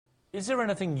Is there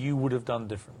anything you would have done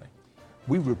differently?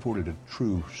 We reported a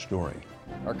true story.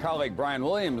 Our colleague Brian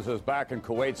Williams is back in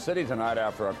Kuwait City tonight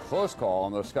after a close call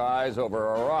in the skies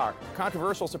over Iraq.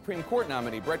 Controversial Supreme Court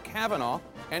nominee Brett Kavanaugh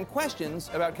and questions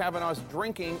about Kavanaugh's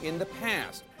drinking in the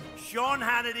past. Sean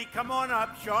Hannity, come on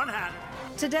up, Sean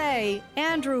Hannity. Today,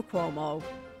 Andrew Cuomo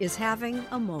is having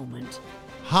a moment.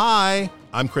 Hi,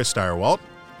 I'm Chris Stirewalt.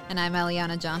 And I'm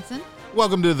Eliana Johnson.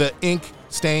 Welcome to the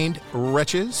Ink-Stained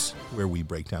Wretches, where we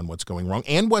break down what's going wrong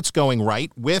and what's going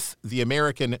right with the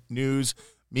American news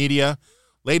media.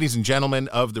 Ladies and gentlemen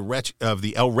of the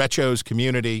El Rechos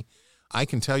community, I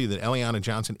can tell you that Eliana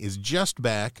Johnson is just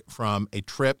back from a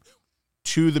trip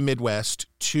to the Midwest,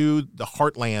 to the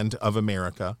heartland of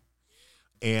America.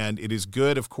 And it is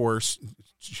good, of course.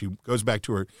 She goes back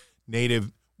to her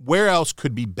native. Where else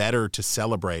could be better to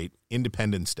celebrate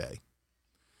Independence Day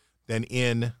than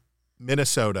in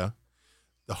Minnesota,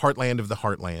 the heartland of the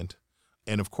heartland?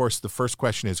 And, of course, the first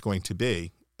question is going to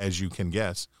be, as you can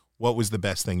guess, what was the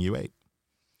best thing you ate?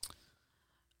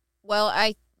 Well,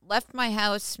 I left my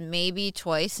house maybe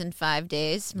twice in 5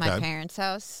 days, my parents'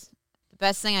 house. The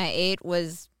best thing I ate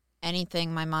was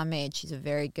anything my mom made. She's a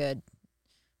very good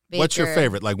baker. What's your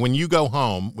favorite? Like when you go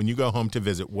home to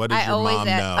visit, what does your mom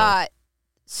know?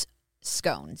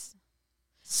 Scones.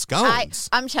 Scones?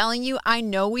 I'm telling you, I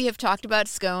know we have talked about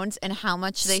scones and how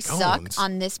much they suck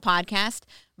on this podcast.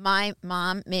 My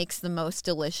mom makes the most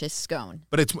delicious scone.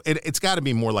 But it's got to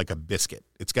be more like a biscuit.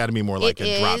 It's got to be more like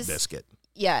a drop biscuit.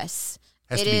 Yes.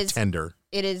 Has to be tender.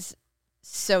 It is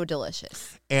so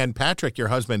delicious. And Patrick, your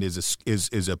husband, is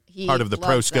a part of the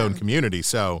pro scone community.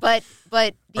 So, but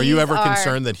are you ever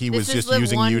concerned that he was just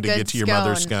using you to get to your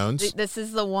mother's scones? This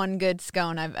is the one good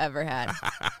scone I've ever had.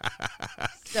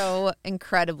 So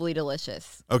incredibly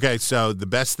delicious. Okay, so the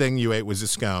best thing you ate was a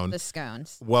scone. The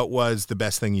scones. What was the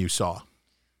best thing you saw?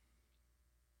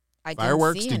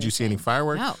 Fireworks? Did you see any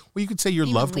fireworks? No. Well, you could say your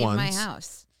loved ones. My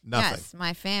house. Nothing. Yes,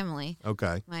 my family.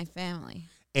 Okay. My family.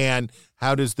 And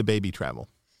how does the baby travel?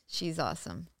 She's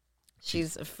awesome.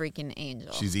 She's a freaking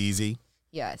angel. She's easy?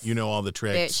 Yes. You know all the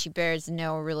tricks? She bears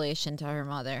no relation to her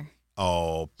mother.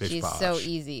 Oh, pish She's posh. so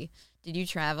easy. Did you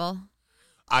travel?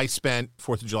 I spent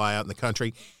 4th of July out in the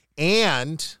country.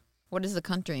 And what does the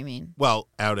country mean? Well,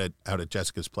 out at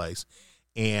Jessica's place.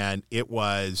 And it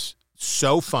was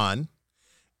so fun.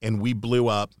 And we blew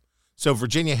up. So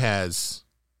Virginia has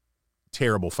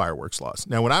terrible fireworks laws.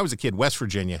 Now, when I was a kid, West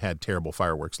Virginia had terrible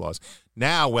fireworks laws.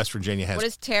 Now West Virginia has... What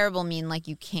does terrible mean? Like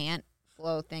you can't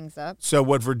blow things up? So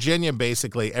what Virginia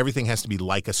basically, everything has to be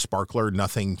like a sparkler.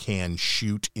 Nothing can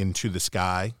shoot into the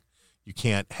sky. You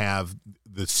can't have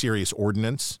the serious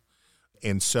ordnance.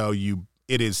 And so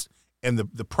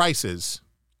the prices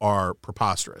are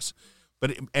preposterous.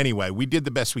 But anyway, we did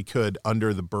the best we could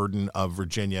under the burden of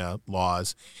Virginia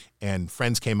laws, and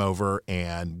friends came over,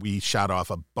 and we shot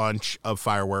off a bunch of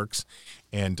fireworks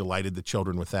and delighted the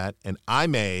children with that. And let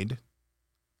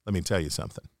me tell you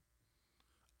something.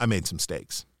 I made some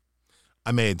steaks.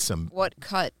 What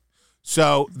cut?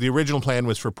 So the original plan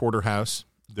was for porterhouse.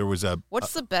 There was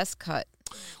What's the best cut?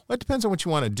 Well, it depends on what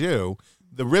you want to do.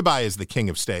 The ribeye is the king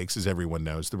of steaks, as everyone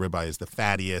knows. The ribeye is the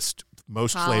fattiest,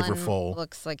 most flavorful.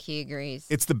 Looks like he agrees.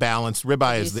 It's the balance.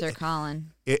 Ribeye is Producer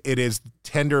Colin. It is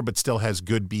tender, but still has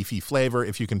good beefy flavor.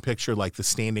 If you can picture like the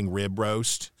standing rib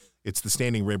roast, it's the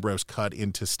standing rib roast cut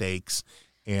into steaks.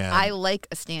 And I like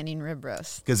a standing rib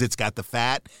roast because it's got the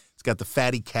fat. It's got the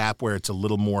fatty cap where it's a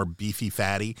little more beefy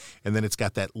fatty, and then it's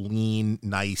got that lean,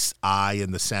 nice eye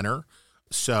in the center.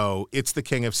 So it's the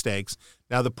king of steaks.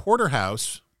 Now the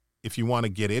porterhouse, if you want to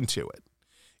get into it,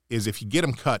 is if you get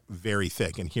them cut very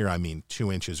thick, and here I mean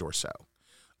 2 inches or so,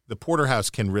 the porterhouse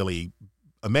can really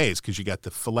amaze because you got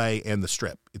the filet and the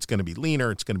strip. It's going to be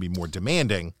leaner, it's going to be more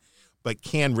demanding, but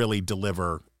can really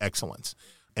deliver excellence.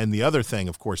 And the other thing,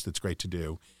 of course, that's great to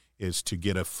do is to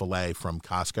get a filet from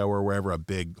Costco or wherever, a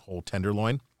big whole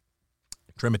tenderloin,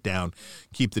 trim it down,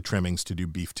 keep the trimmings to do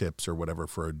beef tips or whatever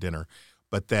for a dinner,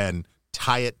 but then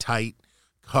tie it tight,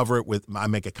 cover it with, I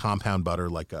make a compound butter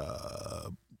like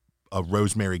a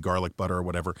rosemary garlic butter or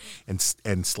whatever, and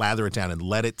slather it down and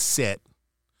let it sit,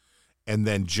 and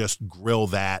then just grill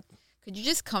that. Could you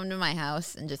just come to my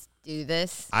house and just do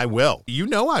this? I will. You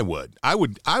know I would. I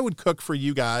would cook for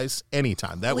you guys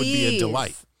anytime. That Please. Would be a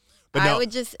delight. But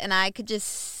I could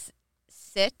just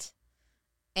sit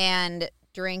and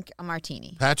drink a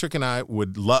martini. Patrick and I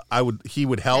would he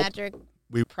would help. Patrick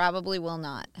probably will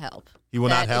not help. He will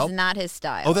not help? That is not his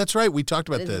style. Oh, that's right. We talked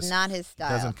about this. It is not his style.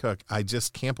 He doesn't cook. I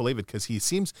just can't believe it because he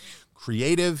seems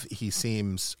creative. He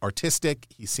seems artistic.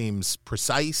 He seems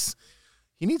precise.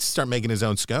 He needs to start making his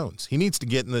own scones. He needs to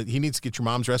get your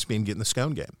mom's recipe and get in the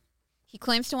scone game. He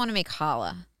claims to want to make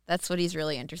challah. That's what he's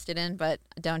really interested in, but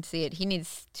I don't see it. He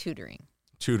needs tutoring.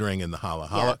 Tutoring in the challah.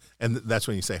 Yeah. And that's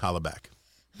when you say challah back.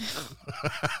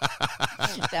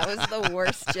 That was the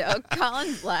worst joke.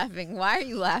 Colin's laughing. Why are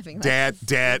you laughing? Dad,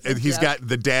 he's got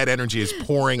the dad energy is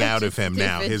pouring out of him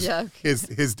now.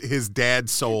 His dad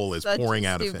soul is pouring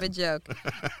out of him. Stupid joke.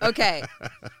 Okay,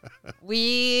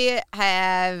 we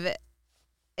have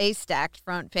a stacked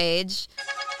front page.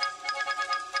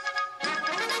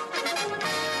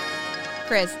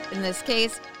 Chris, in this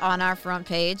case, on our front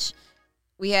page,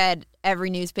 we had every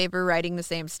newspaper writing the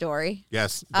same story.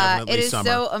 Yes, definitely it is summer.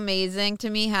 so amazing to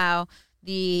me how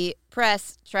the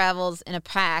press travels in a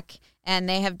pack, and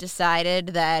they have decided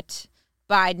that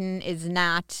Biden is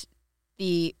not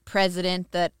the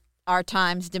president that our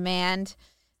times demand.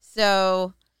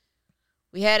 So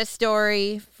we had a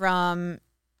story from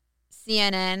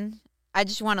CNN. I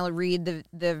just want to read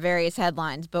the various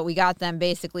headlines, but we got them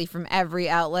basically from every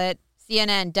outlet.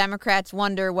 CNN, Democrats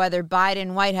wonder whether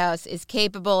Biden White House is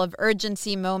capable of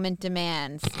urgency moment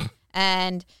demands.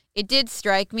 And it did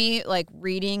strike me, like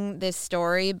reading this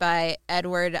story by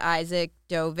Edward Isaac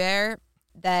Dover,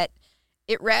 that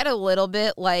it read a little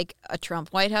bit like a Trump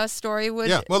White House story would.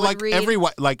 Yeah, well, would read.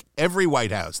 every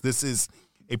White House, this is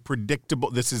the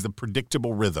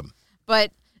predictable rhythm.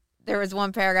 But there was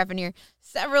one paragraph in here.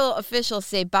 Several officials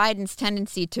say Biden's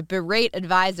tendency to berate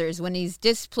advisors when he's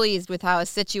displeased with how a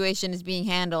situation is being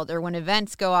handled or when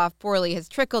events go off poorly has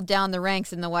trickled down the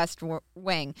ranks in the West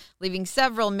Wing, leaving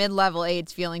several mid-level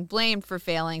aides feeling blamed for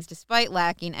failings despite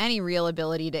lacking any real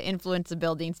ability to influence the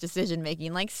building's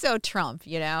decision-making. Like, so Trump,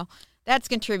 you know? That's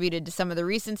contributed to some of the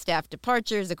recent staff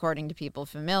departures, according to people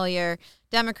familiar.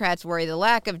 Democrats worry the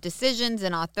lack of decisions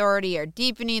and authority are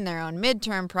deepening their own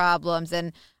midterm problems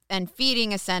and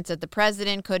feeding a sense that the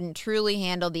president couldn't truly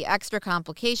handle the extra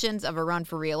complications of a run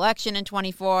for re-election in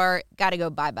 24. Got to go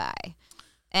bye-bye.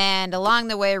 And along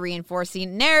the way,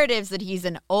 reinforcing narratives that he's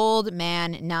an old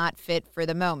man not fit for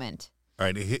the moment. All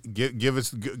right,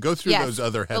 go through those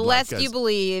other headlines. The less you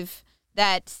believe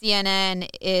that CNN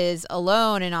is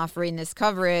alone in offering this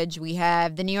coverage, we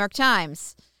have the New York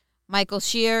Times. Michael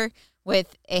Shear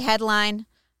with a headline,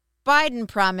 Biden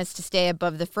promised to stay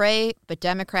above the fray, but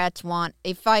Democrats want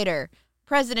a fighter.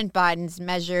 President Biden's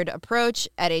measured approach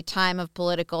at a time of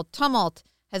political tumult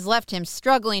has left him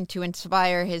struggling to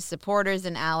inspire his supporters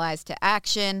and allies to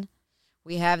action.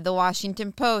 We have the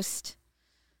Washington Post.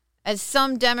 As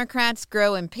some Democrats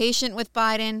grow impatient with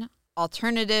Biden,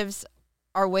 alternatives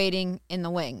are waiting in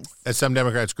the wings. As some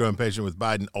Democrats grow impatient with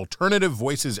Biden, alternative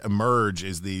voices emerge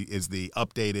is the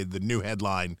updated, the new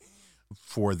headline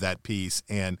for that piece.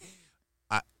 And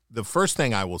the first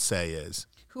thing I will say is,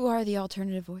 who are the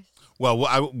alternative voices? Well,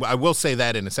 I will say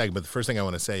that in a second, but the first thing I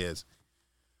want to say is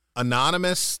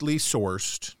anonymously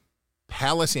sourced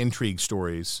palace intrigue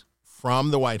stories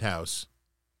from the White House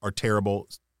are terrible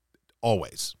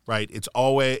always, right? It's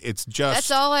just...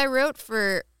 That's all I wrote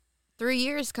for 3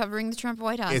 years covering the Trump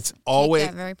White House. It's always...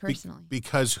 Take that very personally.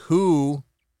 Because who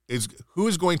is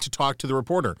going to talk to the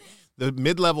reporter? The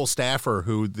mid-level staffer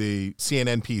who the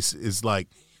CNN piece is like,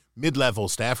 mid-level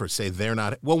staffers say they're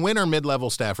not. Well, when are mid-level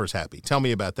staffers happy? Tell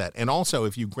me about that. And also,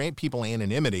 if you grant people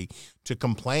anonymity to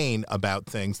complain about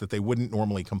things that they wouldn't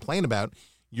normally complain about,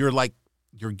 you're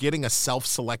getting a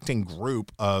self-selecting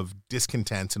group of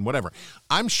discontents and whatever.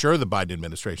 I'm sure the Biden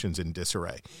administration's in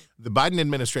disarray. The Biden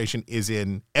administration is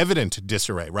in evident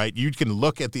disarray, right? You can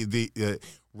look at the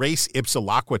race ipsa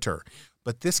loquitur,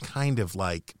 but this kind of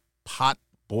like pot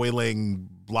boiling,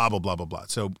 blah, blah, blah, blah, blah.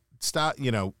 So stop,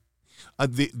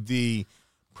 the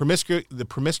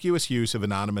promiscuous use of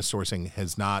anonymous sourcing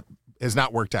has not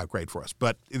worked out great for us.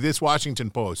 But this Washington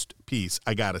Post piece,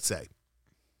 I got to say,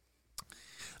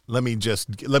 let me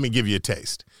give you a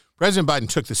taste. President Biden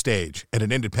took the stage at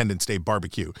an Independence Day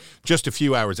barbecue just a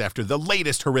few hours after the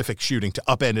latest horrific shooting to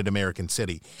upend an American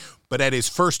city. But at his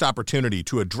first opportunity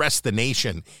to address the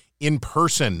nation in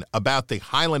person about the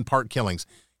Highland Park killings,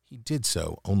 he did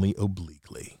so only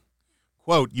obliquely.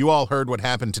 Quote, you all heard what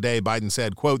happened today, Biden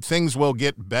said. Quote, things will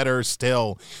get better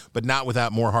still, but not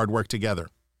without more hard work together.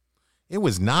 It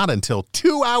was not until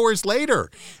 2 hours later,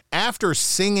 after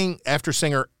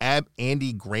singer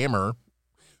Andy Grammer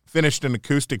finished an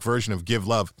acoustic version of Give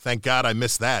Love. Thank God I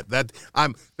missed that.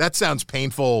 That sounds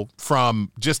painful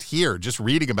from just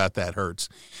reading about that hurts.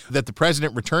 That the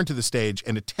president returned to the stage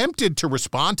and attempted to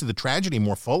respond to the tragedy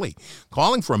more fully,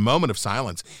 calling for a moment of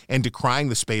silence and decrying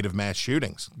the spate of mass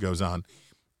shootings, goes on.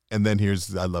 And then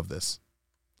I love this.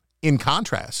 In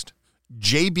contrast,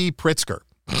 J.B. Pritzker,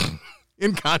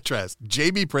 In contrast,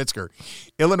 J.B. Pritzker,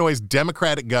 Illinois'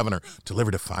 Democratic governor,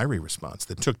 delivered a fiery response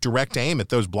that took direct aim at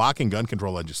those blocking gun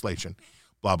control legislation.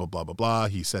 Blah, blah, blah, blah, blah.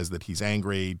 He says that he's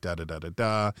angry,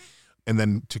 da-da-da-da-da. And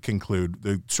then to conclude,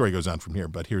 the story goes on from here,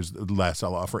 but here's the last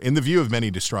I'll offer. In the view of many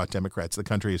distraught Democrats, the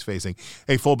country is facing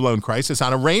a full-blown crisis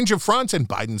on a range of fronts, and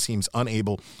Biden seems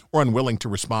unable or unwilling to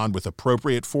respond with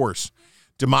appropriate force.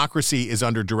 Democracy is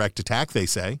under direct attack, they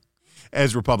say,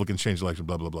 as Republicans change election,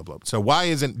 blah, blah, blah, blah. So why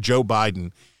isn't Joe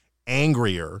Biden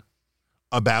angrier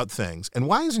about things? And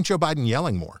why isn't Joe Biden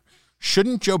yelling more?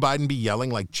 Shouldn't Joe Biden be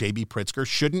yelling like J.B. Pritzker?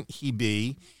 Shouldn't he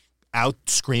be out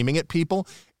screaming at people?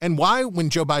 And why, when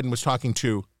Joe Biden was talking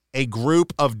to a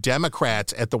group of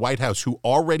Democrats at the White House who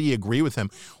already agree with him,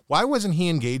 why wasn't he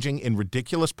engaging in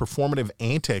ridiculous performative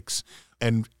antics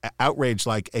and outrage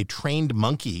like a trained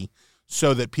monkey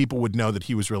so that people would know that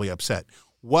he was really upset?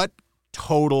 What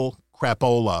total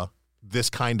crapola this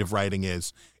kind of writing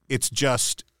is. It's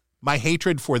just, my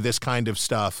hatred for this kind of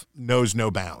stuff knows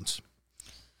no bounds.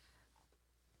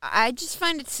 I just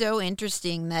find it so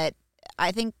interesting that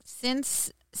I think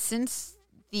since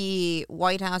the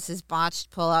White House's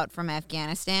botched pullout from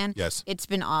Afghanistan, yes, it's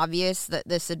been obvious that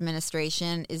this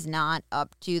administration is not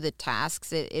up to the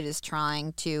tasks it is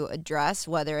trying to address,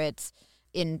 whether it's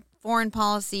in foreign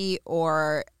policy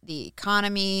or the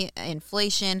economy,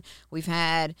 inflation. We've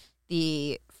had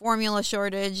the formula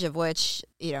shortage, of which,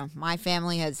 my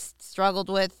family has struggled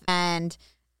with.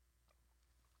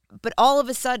 But all of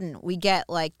a sudden, we get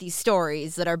like these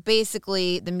stories that are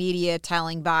basically the media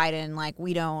telling Biden, like,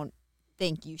 we don't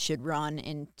think you should run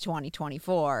in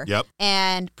 2024. Yep.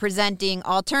 And presenting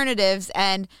alternatives.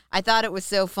 And I thought it was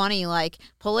so funny, like,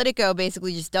 Politico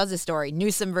basically just does a story,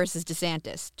 Newsom versus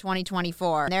DeSantis,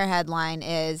 2024. And their headline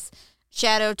is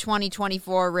Shadow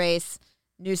 2024 race,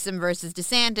 Newsom versus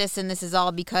DeSantis. And this is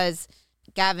all because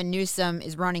Gavin Newsom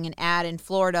is running an ad in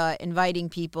Florida inviting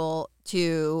people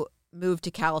to move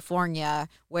to California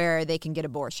where they can get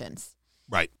abortions.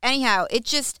 Right. Anyhow,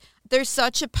 there's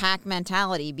such a pack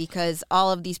mentality because all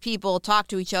of these people talk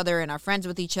to each other and are friends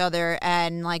with each other,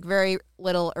 and like very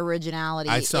little originality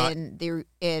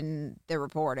in the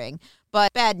reporting.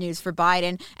 But bad news for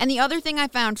Biden. And the other thing I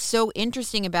found so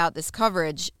interesting about this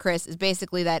coverage, Chris, is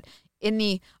basically that in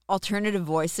the alternative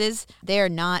voices, they are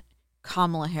not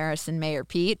Kamala Harris and Mayor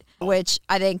Pete, which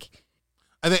I think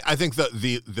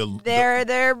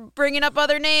they're bringing up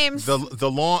other names.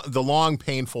 The long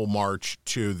painful march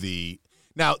to the.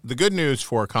 Now, the good news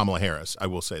for Kamala Harris, I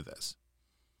will say this,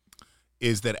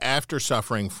 is that after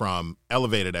suffering from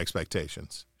elevated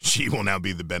expectations, she will now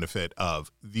be the benefit of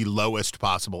the lowest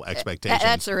possible expectations.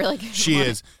 That's a really good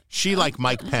She, like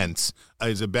Mike Pence,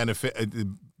 is a benefit.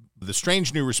 The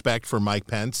strange new respect for Mike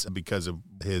Pence because of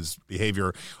his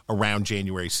behavior around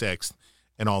January 6th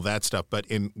and all that stuff. But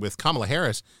with Kamala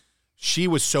Harris, she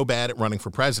was so bad at running for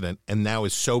president and now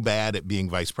is so bad at being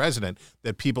vice president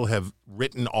that people have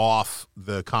written off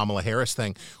the Kamala Harris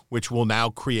thing, which will now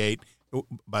create,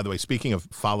 by the way, speaking of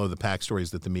follow the pack stories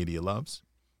that the media loves,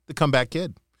 the comeback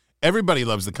kid. Everybody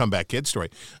loves the comeback kid story.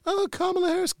 Oh, Kamala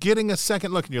Harris getting a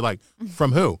second look. And you're like,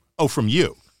 from who? Oh, from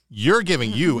you. You're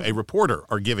giving a reporter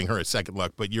are giving her a second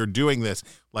look, but you're doing this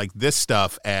like this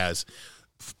stuff as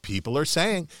people are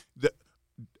saying.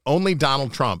 Only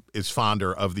Donald Trump is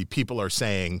fonder of the people are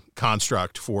saying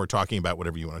construct for talking about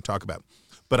whatever you want to talk about.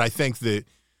 But I think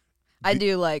I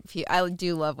do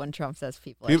love when Trump says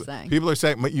people are saying. People are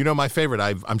saying, my favorite,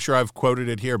 I'm sure I've quoted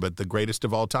it here, but the greatest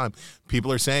of all time.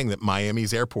 People are saying that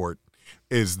Miami's airport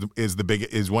is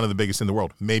one of the biggest in the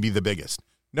world, maybe the biggest.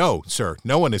 No, sir,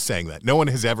 no one is saying that. No one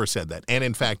has ever said that. And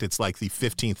in fact, it's like the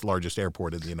 15th largest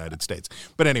airport in the United States.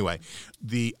 But anyway,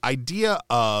 the idea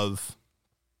of,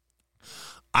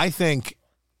 I think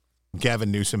Gavin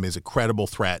Newsom is a credible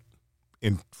threat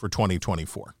for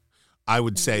 2024. I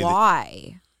would say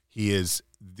why? He is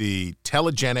the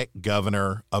telegenic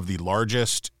governor of the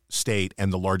largest state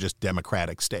and the largest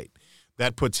Democratic state.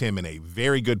 That puts him in a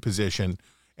very good position.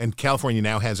 And California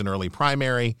now has an early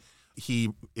primary. He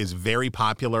is very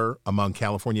popular among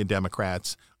California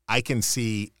Democrats. I can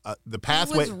see the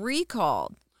pathway. He was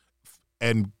recalled.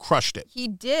 And crushed it. He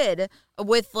did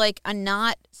with like a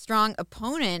not strong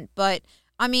opponent. But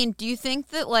I mean, do you think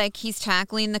that like he's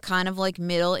tackling the kind of like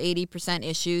middle 80%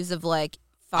 issues of like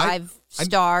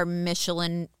five-star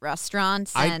Michelin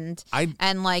restaurants and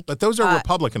like. But those are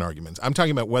Republican arguments. I'm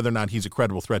talking about whether or not he's a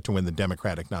credible threat to win the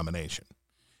Democratic nomination.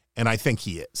 And I think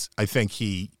he is. I think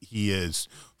he is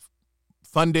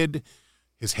funded.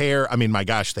 His hair, I mean, my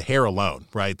gosh, the hair alone,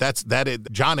 right?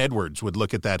 John Edwards would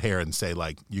look at that hair and say,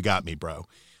 like, you got me, bro.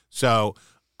 So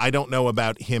I don't know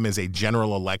about him as a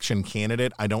general election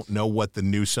candidate. I don't know what the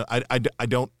Newsom. I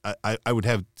would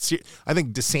have. I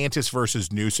think DeSantis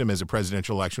versus Newsom as a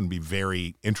presidential election would be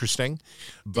very interesting.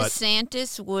 But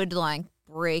DeSantis would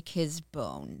break his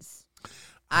bones.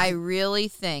 I really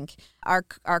think our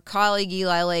colleague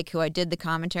Eli Lake, who I did the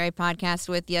commentary podcast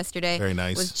with yesterday, very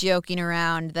nice, was joking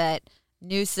around that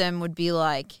Newsom would be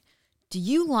like, "Do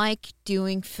you like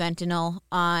doing fentanyl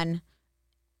on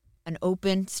an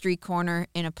open street corner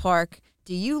in a park?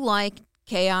 Do you like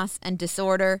chaos and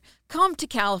disorder? Come to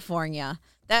California."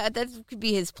 That could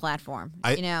be his platform.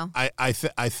 I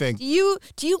think. Do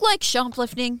you like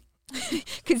shoplifting?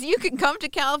 Because you can come to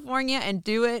California and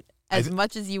do it as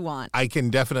much as you want. I can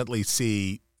definitely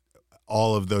see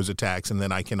all of those attacks, and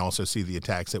then I can also see the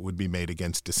attacks that would be made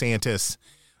against DeSantis,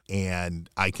 and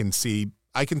I can see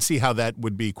how that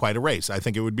would be quite a race. I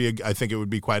think it would be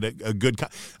quite a good.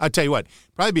 I'll tell you what,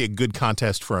 probably be a good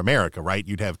contest for America, right?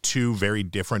 You'd have two very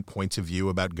different points of view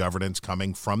about governance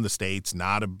coming from the states,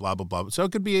 not a blah blah blah. So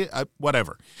it could be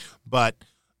whatever, but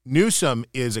Newsom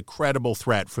is a credible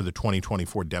threat for the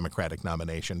 2024 Democratic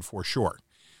nomination for sure.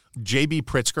 J.B.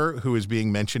 Pritzker, who is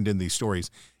being mentioned in these stories,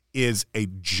 is a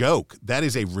joke. That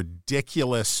is a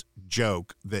ridiculous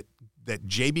joke that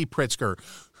J.B. Pritzker,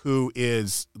 who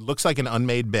looks like an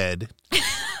unmade bed,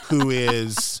 who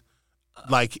is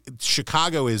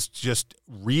Chicago is just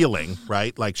reeling,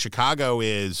 right? Like Chicago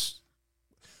is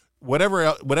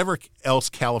whatever else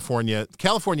California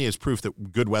is proof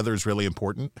that good weather is really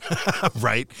important,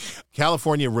 right?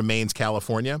 California remains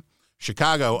California.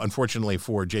 Chicago, unfortunately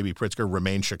for J.B. Pritzker,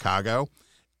 remains Chicago.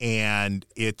 And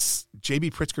J.B.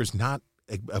 Pritzker is not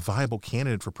a viable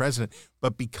candidate for president,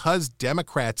 but because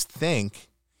Democrats think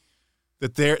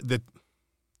that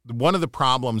one of the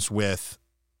problems with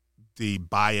the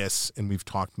bias, and we've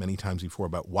talked many times before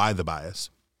about why the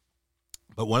bias,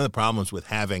 but one of the problems with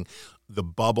having the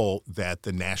bubble that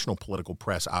the national political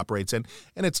press operates in,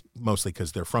 and it's mostly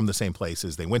because they're from the same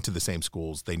places, they went to the same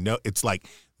schools, they know, it's like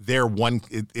they're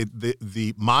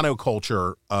the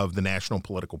monoculture of the national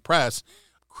political press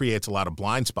creates a lot of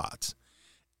blind spots.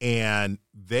 And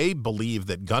they believe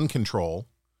that gun control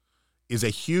is a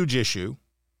huge issue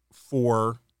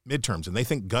for midterms, and they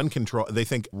think gun control. They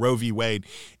think Roe v. Wade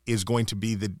is going to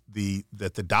be that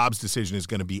the Dobbs decision is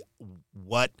going to be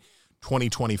what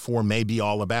 2024 may be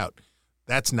all about.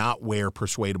 That's not where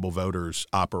persuadable voters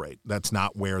operate. That's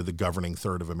not where the governing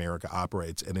third of America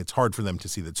operates, and it's hard for them to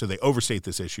see that. So they overstate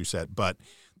this issue set. But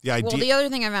the idea. Well, the other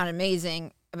thing I found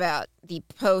amazing about the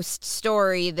Post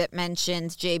story that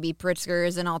mentions J.B. Pritzker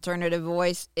as an alternative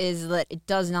voice is that it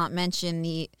does not mention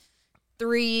the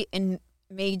 3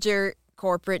 major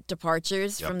corporate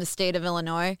departures from the state of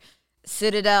Illinois.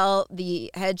 Citadel, the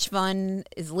hedge fund,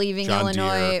 is leaving John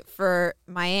Illinois Deere. for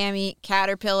Miami.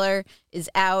 Caterpillar is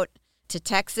out to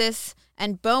Texas.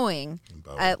 And Boeing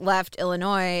left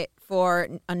Illinois for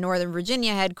a Northern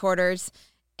Virginia headquarters.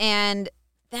 And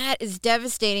that is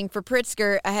devastating for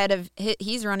Pritzker ahead of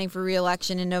he's running for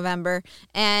re-election in November.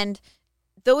 And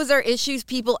those are issues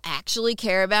people actually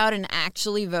care about and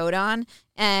actually vote on.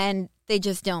 And they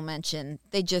just don't mention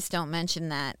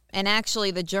that. And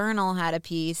actually, the Journal had a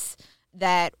piece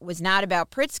that was not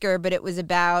about Pritzker, but it was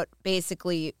about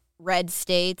basically red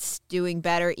states doing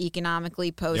better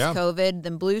economically post-COVID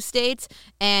than blue states.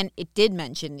 And it did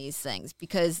mention these things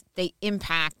because they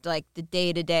impact the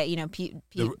day-to-day,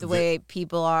 the way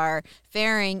people are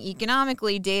faring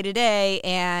economically day-to-day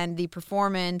and the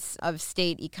performance of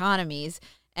state economies.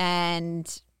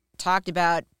 And talked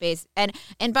about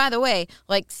and by the way,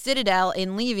 Citadel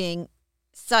in leaving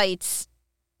cites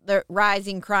the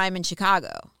rising crime in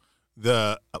Chicago.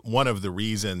 One of the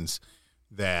reasons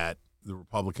that the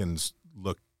Republicans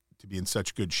look to be in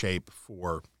such good shape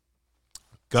for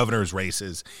governor's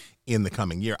races in the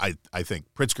coming year, I think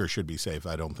Pritzker should be safe.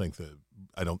 I think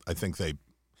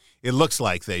it looks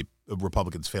like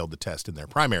Republicans failed the test in their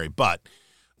primary, but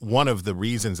one of the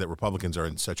reasons that Republicans are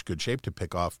in such good shape to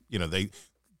pick off, they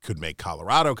could make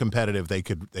Colorado competitive, they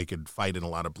could fight in a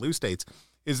lot of blue states,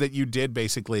 is that you did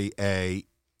basically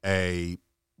a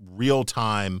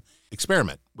real-time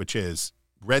experiment, which is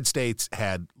red states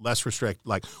had less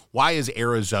why is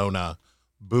Arizona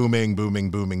booming,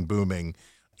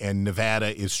 and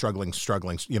Nevada is struggling?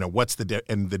 What's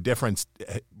the difference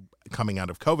coming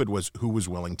out of COVID was who was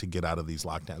willing to get out of these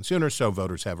lockdowns sooner, so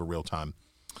voters have a real-time.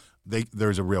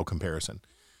 There's a real comparison.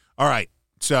 All right.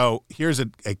 So here's a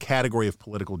category of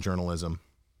political journalism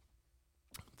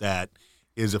that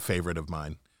is a favorite of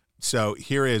mine. So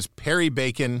here is Perry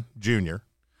Bacon Jr.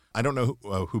 I don't know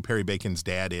who Perry Bacon's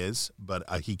dad is, but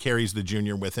he carries the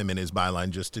junior with him in his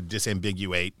byline just to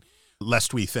disambiguate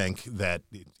lest we think that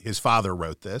his father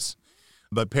wrote this.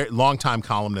 But longtime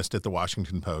columnist at the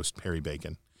Washington Post, Perry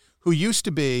Bacon, who used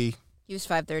to be... He was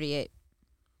 538.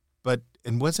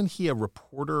 And wasn't he a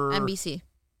reporter? NBC.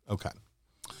 Okay.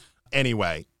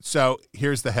 Anyway, so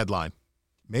here's the headline.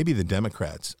 Maybe the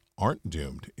Democrats aren't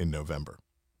doomed in November.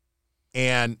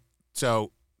 And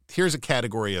so here's a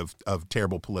category of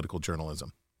terrible political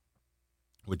journalism,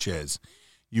 which is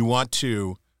you want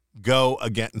to go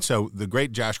again. So the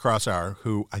great Josh Crosshauer,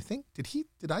 who I think,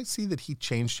 did I see that he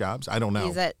changed jobs? I don't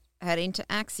know. He's heading to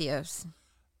Axios.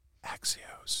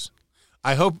 Axios.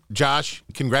 I hope, Josh,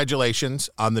 congratulations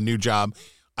on the new job.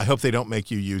 I hope they don't make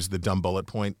you use the dumb bullet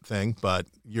point thing, but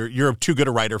you're too good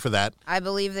a writer for that. I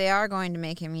believe they are going to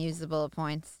make him use the bullet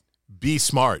points. Be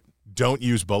smart. Don't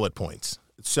use bullet points.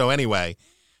 So anyway,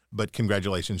 but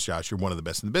congratulations, Josh. You're one of the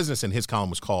best in the business, and his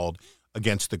column was called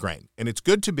Against the Grain. And it's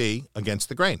good to be against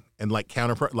the grain and like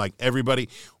everybody.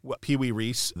 Pee Wee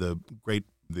Reese, the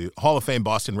Hall of Fame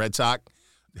Boston Red Sox,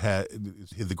 had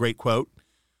the great quote,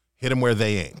 hit them where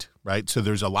they ain't, right? So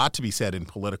there's a lot to be said in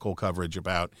political coverage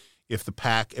about if the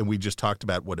pack, and we just talked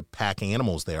about what a pack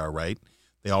animals they are, right?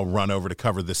 They all run over to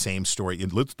cover the same story.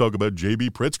 And let's talk about J.B.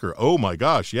 Pritzker. Oh, my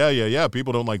gosh. Yeah.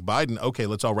 People don't like Biden. Okay,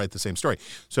 let's all write the same story.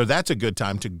 So that's a good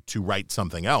time to write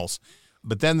something else.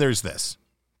 But then there's this,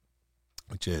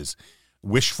 which is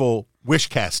wish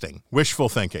casting, wishful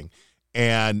thinking,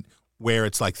 and where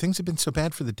it's like things have been so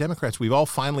bad for the Democrats. We've all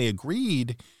finally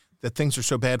agreed that things are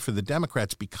so bad for the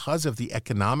Democrats because of the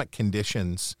economic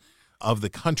conditions of the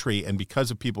country and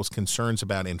because of people's concerns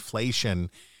about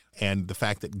inflation and the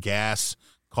fact that gas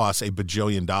costs $1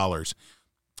 bajillion.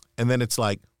 And then it's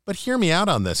like, but hear me out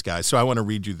on this, guys. So I want to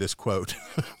read you this quote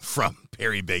from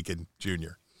Perry Bacon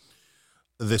Jr.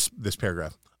 This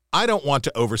paragraph. I don't want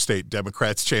to overstate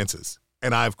Democrats' chances.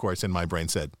 And I, of course, in my brain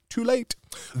said, too late.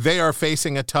 They are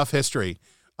facing a tough history.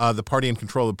 The party in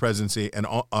control of the presidency and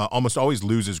almost always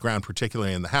loses ground,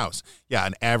 particularly in the House. Yeah,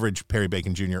 an average, Perry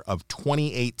Bacon Jr., of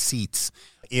 28 seats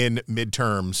in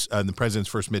midterms, in the president's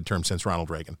first midterm since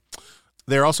Ronald Reagan.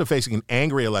 They're also facing an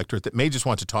angry electorate that may just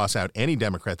want to toss out any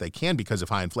Democrat they can because of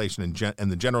high inflation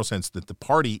and the general sense that the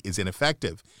party is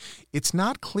ineffective. It's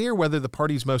not clear whether the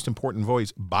party's most important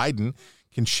voice, Biden,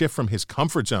 can shift from his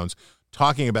comfort zones,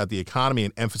 talking about the economy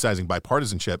and emphasizing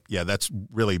bipartisanship. Yeah, that's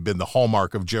really been the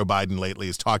hallmark of Joe Biden lately,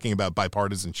 is talking about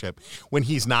bipartisanship when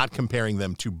he's not comparing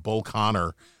them to Bull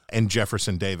Connor and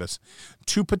Jefferson Davis,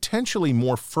 to potentially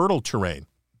more fertile terrain.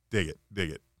 Dig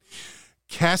it.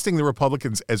 Casting the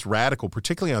Republicans as radical,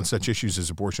 particularly on such issues as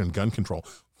abortion and gun control.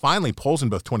 Finally, polls in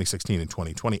both 2016 and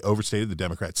 2020 overstated the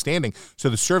Democrats' standing, so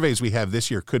the surveys we have this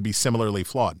year could be similarly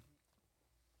flawed.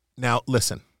 Now,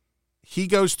 listen, he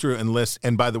goes through and lists,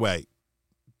 and by the way,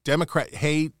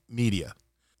 hey, media,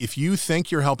 if you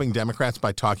think you're helping Democrats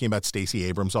by talking about Stacey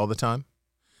Abrams all the time,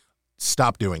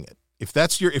 stop doing it.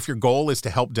 If your goal is to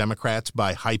help Democrats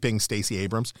by hyping Stacey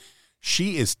Abrams,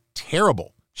 she is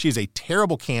terrible. She is a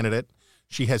terrible candidate.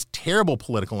 She has terrible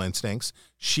political instincts.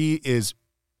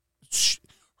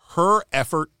 Her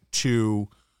effort to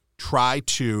try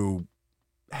to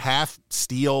half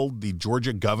steal the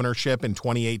Georgia governorship in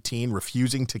 2018,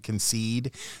 refusing to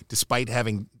concede despite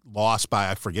having lost by,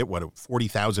 I forget what,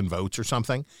 40,000 votes or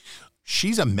something.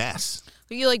 She's a mess.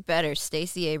 Who you like better,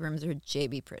 Stacey Abrams or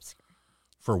J.B. Pritzker?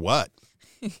 For what?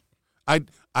 I'll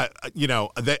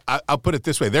put it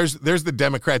this way. There's the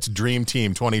Democrats' dream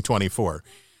team 2024.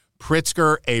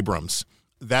 Pritzker, Abrams.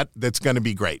 That's going to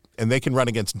be great. And they can run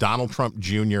against Donald Trump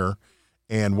Jr.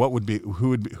 And who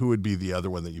would be the other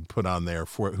one that you put on there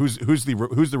for who's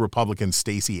the Republican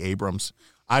Stacey Abrams?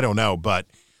 I don't know, but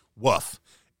woof.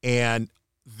 And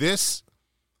this,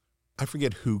 I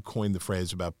forget who coined the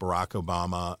phrase about Barack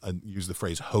Obama and used the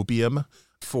phrase hopium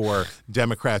for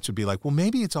Democrats would be like, well,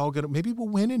 maybe it's all good. Maybe we'll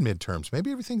win in midterms.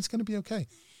 Maybe everything's going to be okay.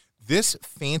 This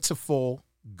fanciful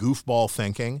goofball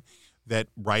thinking that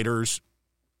writers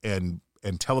and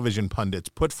television pundits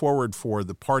put forward for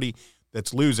the party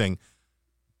that's losing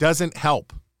doesn't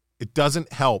help. It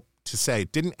doesn't help to say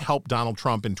it didn't help Donald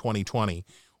Trump in 2020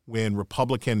 when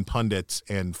Republican pundits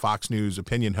and Fox News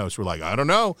opinion hosts were like, I don't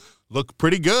know, look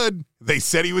pretty good. They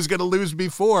said he was going to lose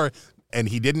before, and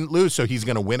he didn't lose, so he's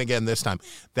going to win again this time.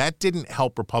 That didn't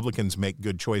help Republicans make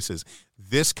good choices.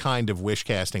 This kind of wish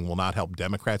casting will not help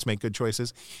Democrats make good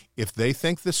choices. If they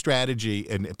think the strategy,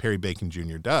 and Perry Bacon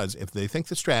Jr. does, if they think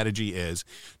the strategy is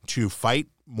to fight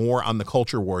more on the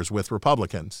culture wars with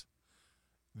Republicans,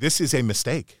 this is a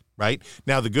mistake, right?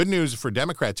 Now, the good news for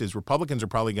Democrats is Republicans are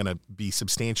probably going to be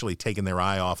substantially taking their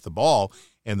eye off the ball,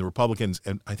 and the Republicans,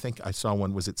 and I think I saw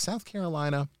one, was it South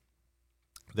Carolina,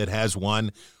 that has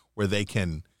one where they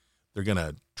can They're going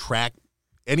to track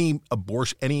any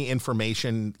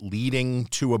information leading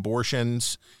to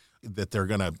abortions, that they're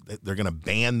going to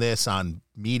ban this on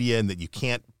media and that you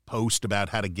can't post about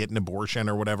how to get an abortion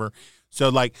or whatever. So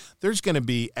like there's going to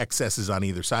be excesses on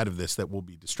either side of this that will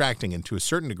be distracting, and to a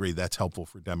certain degree that's helpful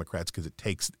for Democrats because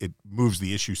it moves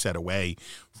the issue set away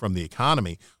from the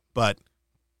economy. But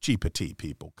gee petite,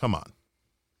 people, come on.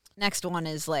 Next one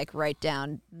is like right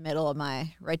down middle of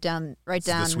sweet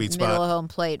middle spot. of home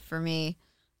plate for me.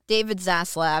 David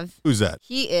Zaslav. Who's that?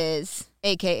 He is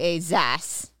AKA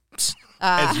Zas.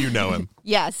 As you know him.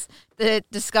 Yes, the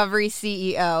Discovery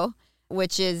CEO,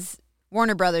 which is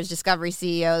Warner Brothers Discovery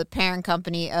CEO, the parent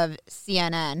company of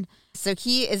CNN. So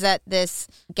he is at this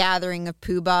gathering of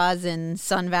poobahs in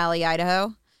Sun Valley,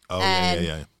 Idaho. Oh, and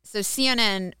yeah. So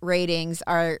CNN ratings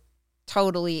are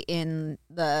totally in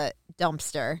the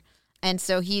dumpster. And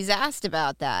so he's asked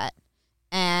about that.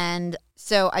 And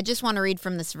so I just want to read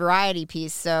from this Variety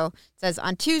piece. So it says,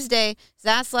 on Tuesday,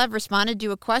 Zaslav responded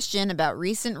to a question about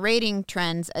recent rating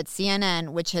trends at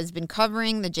CNN, which has been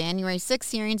covering the January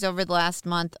 6 hearings over the last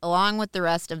month, along with the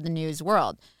rest of the news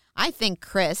world. I think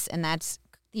Chris, and that's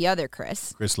the other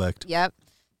Chris. Chris Licht. Yep.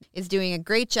 Is doing a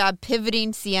great job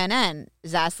pivoting CNN,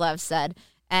 Zaslav said.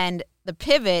 And the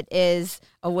pivot is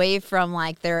away from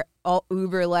like their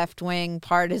uber left-wing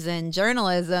partisan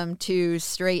journalism to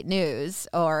straight news,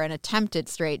 or an attempt at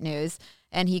straight news.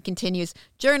 And he continues,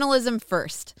 journalism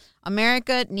first.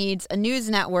 America needs a news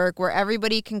network where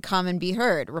everybody can come and be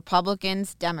heard,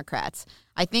 Republicans, Democrats.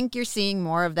 I think you're seeing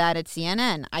more of that at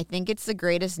CNN. I think it's the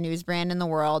greatest news brand in the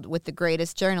world with the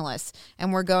greatest journalists,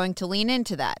 and we're going to lean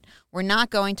into that. We're not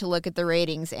going to look at the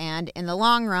ratings, and in the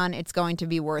long run, it's going to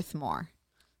be worth more.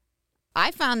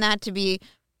 I found that to be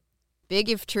big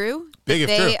if true.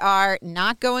 They are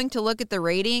not going to look at the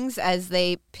ratings as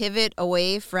they pivot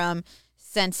away from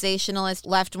sensationalist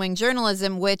left-wing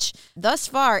journalism, which thus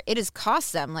far it has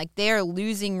cost them. Like, they are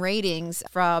losing ratings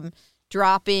from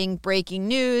dropping breaking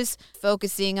news,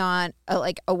 focusing on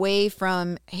away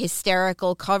from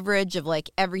hysterical coverage of like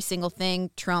every single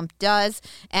thing Trump does.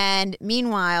 And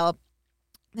meanwhile,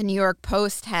 the New York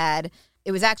Post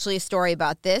it was actually a story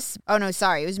about this. Oh, no,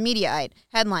 sorry. It was Mediaite.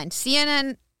 Headline,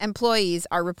 CNN employees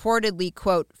are reportedly,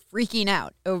 quote, freaking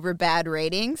out over bad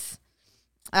ratings.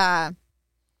 A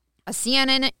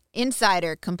CNN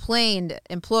insider complained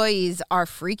employees are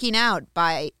freaking out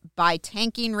by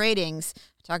tanking ratings.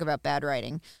 Talk about bad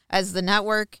writing. As the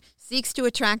network seeks to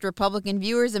attract Republican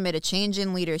viewers amid a change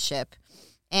in leadership.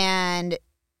 And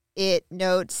it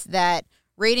notes that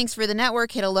ratings for the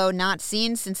network hit a low not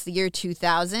seen since the year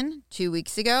 2000, 2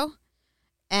 weeks ago.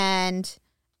 And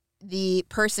the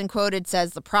person quoted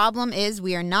says, the problem is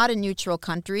we are not a neutral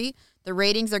country. The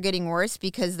ratings are getting worse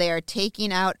because they are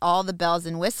taking out all the bells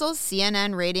and whistles.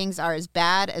 CNN ratings are as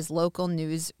bad as local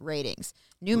news ratings.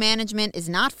 New management is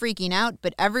not freaking out,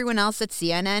 but everyone else at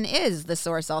CNN is, the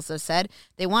source also said.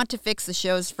 They want to fix the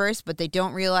shows first, but they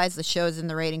don't realize the shows and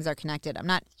the ratings are connected. I'm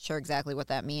not sure exactly what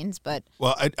that means, but...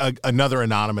 Well, another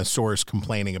anonymous source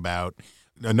complaining about...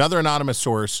 Another anonymous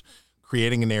source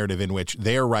creating a narrative in which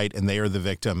they are right and they are the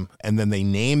victim, and then they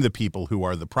name the people who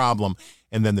are the problem,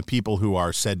 and then the people who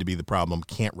are said to be the problem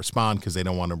can't respond because they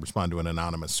don't want to respond to an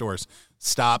anonymous source.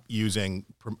 Stop using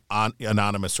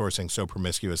anonymous sourcing so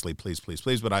promiscuously, please, please,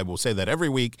 please. But I will say that every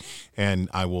week, and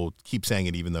I will keep saying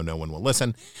it even though no one will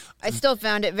listen. I still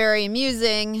found it very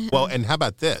amusing. Well, and how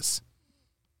about this?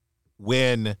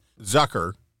 When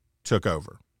Zucker took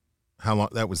over, how long?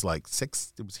 That was like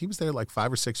he was there like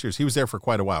 5 or 6 years. He was there for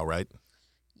quite a while, right?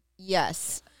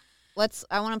 Yes.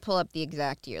 I want to pull up the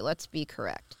exact year. Let's be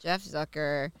correct. Jeff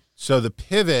Zucker. So the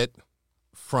pivot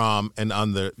from and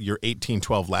on your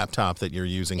 1812 laptop that you're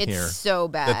using here. It's so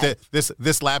bad.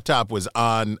 This laptop was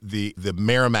on the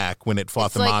Merrimack when it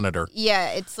fought the Monitor.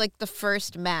 Yeah, it's like the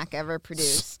first Mac ever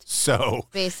produced. So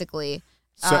basically.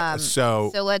 So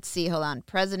let's see. Hold on.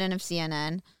 President of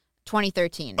CNN,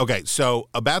 2013. Okay, so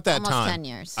about that almost time, 10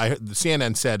 years. The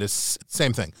CNN said is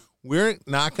same thing. We're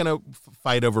not going to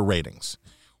fight over ratings.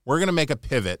 We're going to make a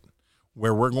pivot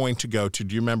where we're going to go to,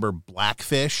 do you remember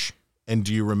Blackfish? And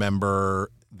do you remember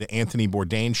the Anthony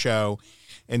Bourdain show?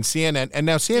 And CNN, and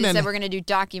now CNN... They said we're going to do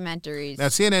documentaries. Now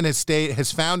CNN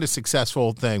has found a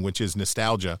successful thing, which is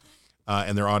nostalgia,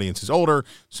 and their audience is older,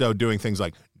 so doing things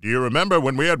like, do you remember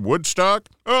when we had Woodstock?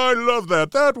 I love that.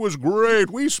 That was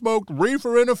great. We smoked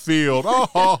reefer in a field. Oh,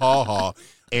 ha, ha, ha.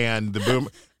 And the boom...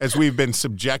 As we've been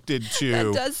subjected to...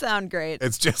 That does sound great.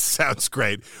 It just sounds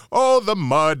great. Oh, the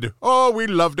mud. Oh, we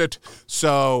loved it.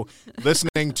 So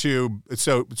listening to...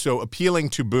 So appealing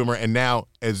to Boomer, and now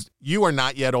as you are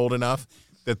not yet old enough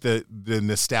that the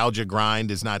nostalgia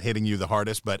grind is not hitting you the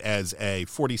hardest, but as a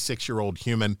 46-year-old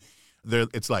human,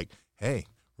 it's like, hey,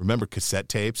 remember cassette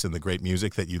tapes and the great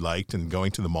music that you liked and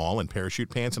going to the mall in parachute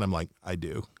pants? And I'm like, I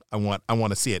do. I want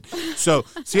to see it. So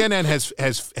CNN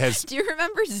has. Do you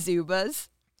remember Zubas?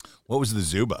 What was the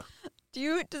Zuba? Does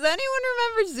anyone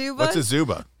remember Zubas? What's a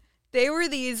Zuba? They were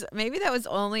these, maybe that was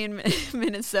only in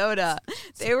Minnesota.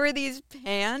 They were these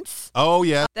pants. Oh,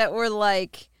 yeah. That were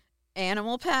like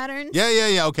animal patterns.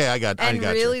 Yeah. Okay, I got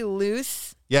really you.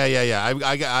 loose. Yeah.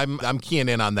 I'm keying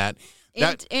in on that.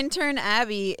 Intern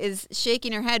Abby is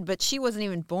shaking her head, but she wasn't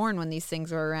even born when these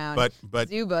things were around. But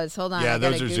Zubas, hold on. Yeah,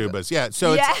 those are Zubas. Yeah,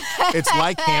 so it's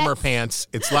like Hammer Pants.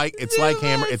 It's like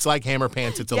Hammer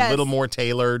Pants. It's a little more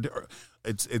tailored.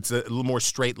 It's a little more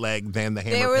straight leg than the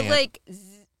Hammer Pants. They were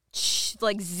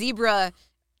like zebra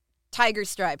tiger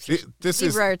stripes.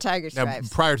 Zebra or tiger stripes. Now,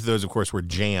 prior to those, of course, were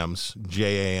Jams,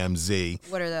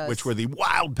 Jamz. What are those? Which were the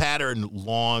wild pattern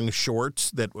long shorts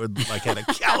that would had a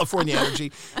California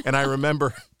energy. And I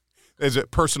remember, as a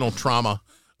personal trauma,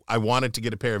 I wanted to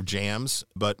get a pair of Jams,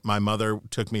 but my mother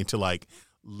took me to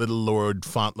Little Lord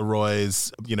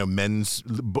Fauntleroy's, men's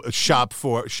shop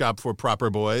for proper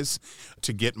boys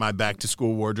to get my back to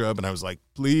school wardrobe, and I was like,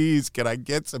 please, can I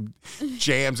get some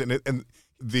Jams? And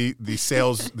the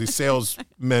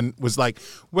salesman was like,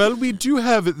 well, we do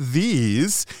have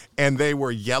these, and they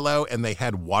were yellow and they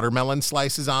had watermelon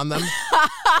slices on them.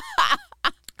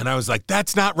 And I was like,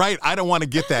 that's not right. I don't want to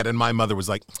get that. And my mother was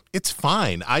like, it's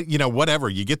fine. Whatever.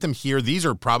 You get them here. These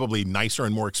are probably nicer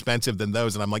and more expensive than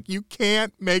those. And I'm like, you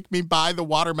can't make me buy the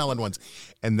watermelon ones.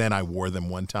 And then I wore them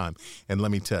one time. And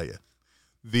let me tell you,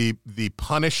 the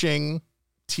punishing,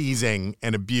 teasing,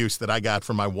 and abuse that I got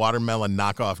from my watermelon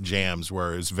knockoff Jams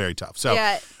was very tough. So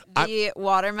yeah, the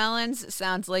watermelons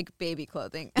sounds like baby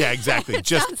clothing. Yeah, exactly.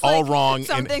 Just all wrong.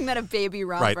 Something that a baby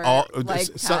romper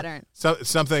pattern.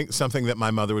 Something that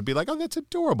my mother would be like, oh, that's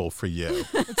adorable for you.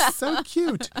 It's so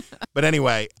cute. But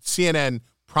anyway, CNN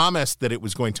promised that it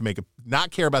was going to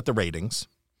not care about the ratings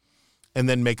and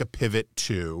then make a pivot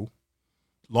to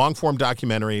long-form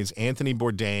documentaries, Anthony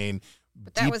Bourdain.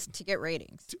 But that was to get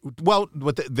ratings. Well,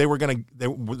 they weren't going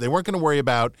to worry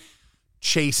about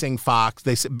chasing Fox.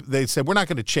 They said we're not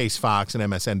going to chase Fox and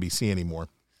MSNBC anymore.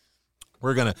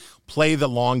 We're going to play the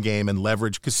long game and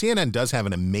leverage, because CNN does have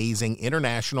an amazing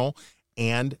international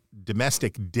and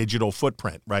domestic digital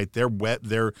footprint, right? Their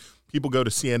people go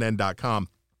to CNN.com.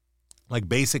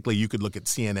 Basically, you could look at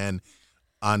CNN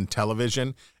on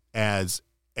television as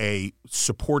playing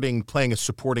a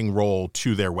supporting role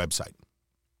to their website.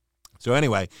 So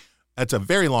anyway, that's a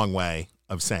very long way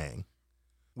of saying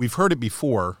we've heard it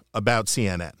before about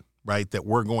CNN, right? That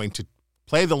we're going to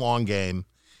play the long game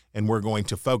and we're going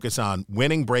to focus on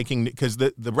winning breaking, because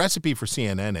the recipe for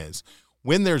CNN is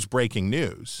when there's breaking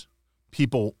news,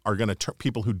 people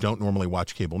who don't normally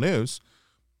watch cable news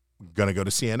going to go to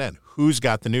CNN. Who's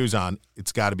got the news on?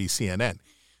 It's got to be CNN.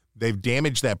 They've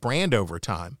damaged that brand over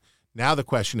time. Now the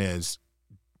question is,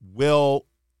 will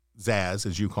Zaz,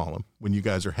 as you call him, when you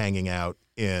guys are hanging out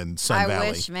in Sun Valley.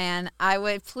 I wish, man. I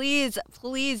would. Please,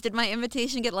 did my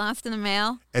invitation get lost in the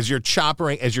mail? As you're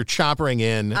choppering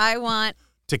in, I want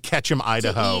to Ketchum,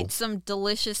 Idaho. To eat some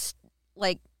delicious,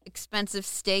 expensive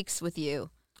steaks with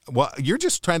you. Well, you're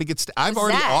just trying to get steak. I've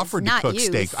already offered to cook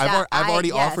steak. I've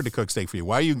already offered to cook steak for you.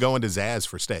 Why are you going to Zaz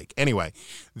for steak? Anyway,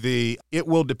 it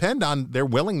will depend on their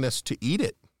willingness to eat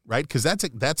it, right? Because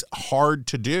that's hard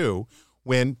to do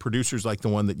when producers like the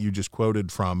one that you just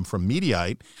quoted from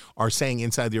Mediaite are saying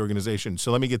inside the organization,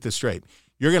 so let me get this straight.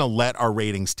 You're going to let our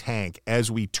ratings tank as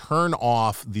we turn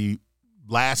off the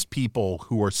last people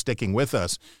who are sticking with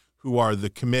us, who are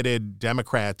the committed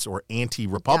Democrats or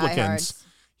anti-Republicans,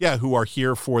 who are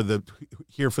here for the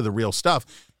real stuff.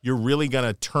 You're really going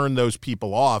to turn those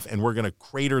people off, and we're going to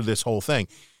crater this whole thing.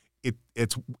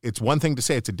 It's one thing to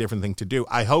say, it's a different thing to do.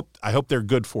 I hope they're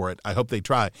good for it. I hope they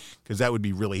try, because that would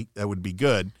be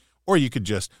good. Or you could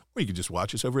just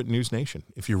watch us over at News Nation.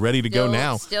 If you're ready to go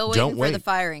now, don't wait. For the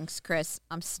firings, Chris.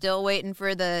 I'm still waiting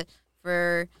for the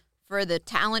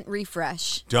talent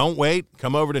refresh. Don't wait.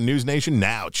 Come over to News Nation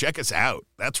now. Check us out.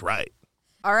 That's right.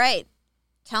 All right.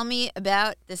 Tell me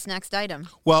about this next item.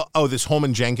 Well, this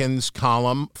Holman Jenkins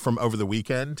column from over the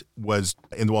weekend was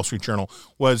in the Wall Street Journal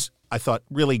was, I thought,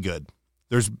 really good.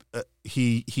 There's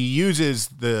he uses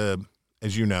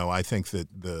as you know, I think that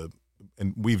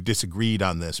and we've disagreed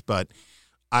on this, but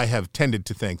I have tended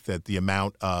to think that the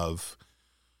amount of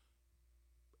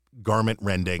garment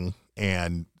rending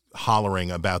and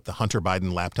hollering about the Hunter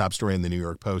Biden laptop story in the New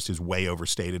York Post is way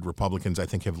overstated. Republicans, I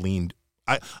think, have leaned.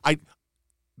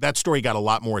 That story got a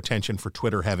lot more attention for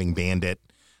Twitter having banned it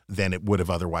than it would have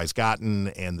otherwise gotten,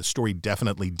 and the story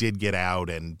definitely did get out,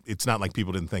 and it's not like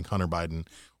people didn't think Hunter Biden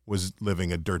was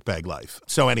living a dirtbag life.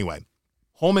 So anyway,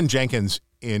 Holman Jenkins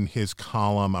in his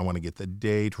column, I want to get the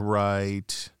date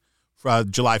right,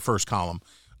 July 1st column,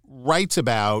 writes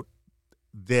about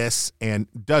this and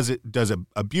does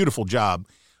a beautiful job.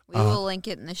 We will link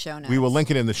it in the show notes. We will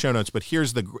link it in the show notes, but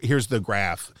here's the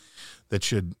graph that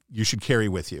you should carry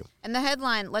with you. And the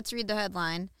headline, let's read the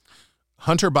headline.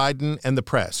 Hunter Biden and the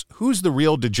press. Who's the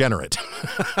real degenerate?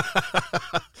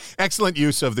 Excellent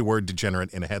use of the word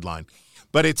degenerate in a headline.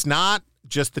 But it's not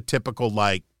just the typical,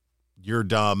 like, you're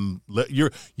dumb,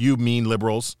 you mean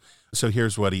liberals. So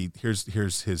here's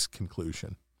his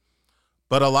conclusion.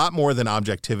 But a lot more than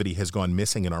objectivity has gone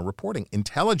missing in our reporting.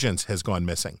 Intelligence has gone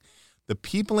missing. The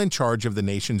people in charge of the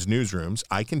nation's newsrooms,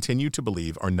 I continue to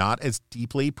believe, are not as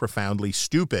deeply, profoundly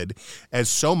stupid as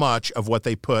so much of what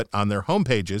they put on their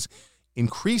homepages,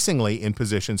 increasingly in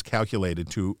positions calculated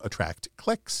to attract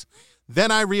clicks. Then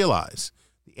I realize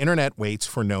the internet waits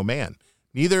for no man.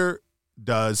 Neither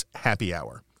does happy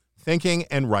hour. Thinking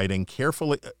and writing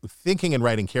carefully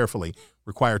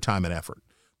require time and effort.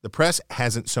 The press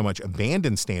hasn't so much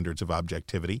abandoned standards of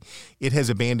objectivity, it has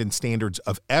abandoned standards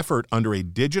of effort under a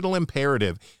digital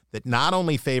imperative that not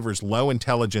only favors low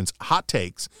intelligence hot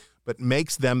takes, but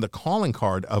makes them the calling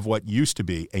card of what used to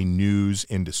be a news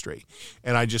industry.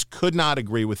 And I just could not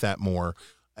agree with that more.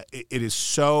 It is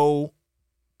so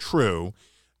true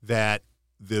that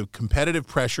the competitive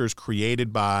pressures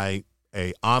created by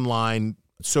a online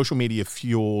social media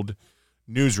fueled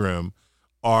newsroom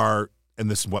are, and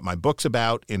this is what my book's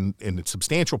about in a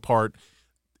substantial part,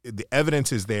 the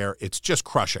evidence is there. It's just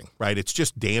crushing, right? It's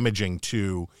just damaging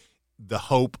to the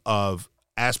hope of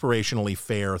aspirationally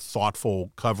fair,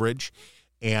 thoughtful coverage.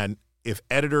 And if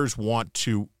editors want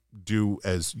to do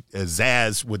as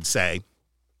Zaz would say,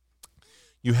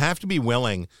 you have to be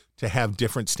willing to have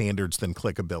different standards than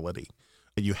clickability.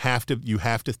 You have to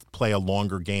play a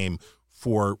longer game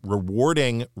for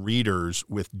rewarding readers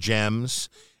with gems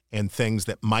and things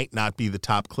that might not be the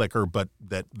top clicker, but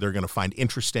that they're going to find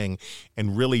interesting,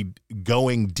 and really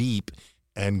going deep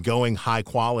and going high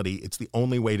quality. It's the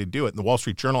only way to do it. And the Wall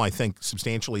Street Journal, I think,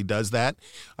 substantially does that.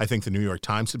 I think the New York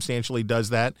Times substantially does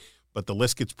that, but the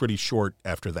list gets pretty short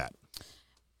after that.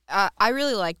 I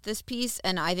really like this piece,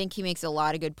 and I think he makes a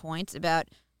lot of good points about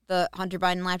the Hunter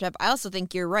Biden laptop. I also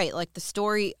think you're right. Like, the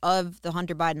story of the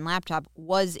Hunter Biden laptop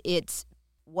was its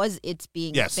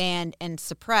being banned and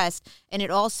suppressed, and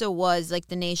it also was like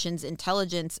the nation's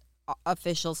intelligence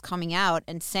officials coming out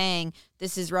and saying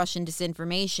this is Russian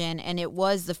disinformation, and it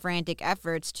was the frantic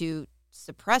efforts to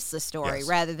suppress the story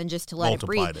rather than just to let it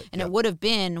breathe. It would have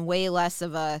been way less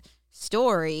of a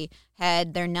story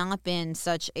had there not been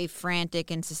such a frantic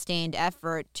and sustained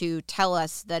effort to tell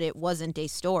us that it wasn't a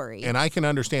story. And I can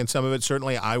understand some of it.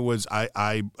 Certainly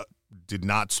I did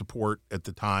not support at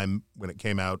the time when it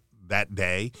came out that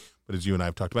day, but as you and I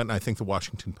have talked about, and I think the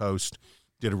Washington Post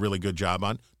did a really good job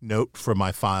on. Note for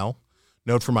my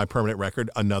permanent record,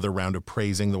 another round of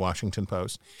praising the Washington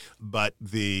Post. But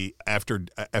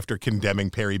after condemning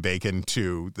Perry Bacon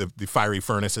to the fiery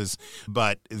furnaces,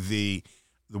 but the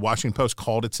Washington Post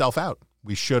called itself out.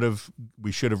 We should have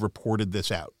reported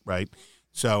this out, right?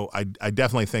 So I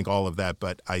definitely think all of that,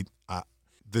 but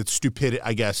the stupidity,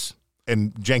 I guess,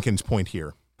 and Jenkins' point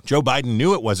here. Joe Biden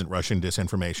knew it wasn't Russian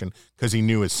disinformation because he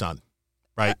knew his son,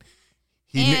 right?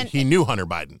 He knew Hunter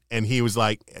Biden, and he was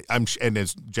like, and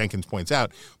as Jenkins points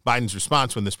out, Biden's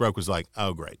response when this broke was like,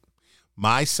 oh, great.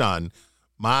 My son,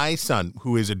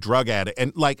 who is a drug addict,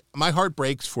 and like my heart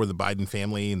breaks for the Biden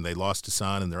family, and they lost a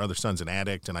son, and their other son's an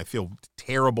addict, and I feel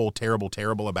terrible, terrible,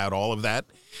 terrible about all of that.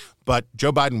 But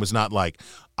Joe Biden was not like,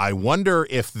 I wonder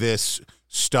if this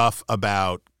stuff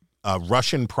about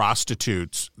Russian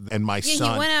prostitutes and my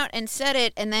son. He went out and said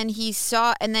it, and then he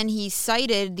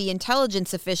cited the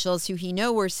intelligence officials who he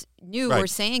knew were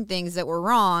saying things that were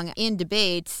wrong in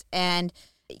debates, and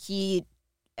he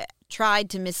tried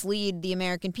to mislead the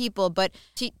American people. But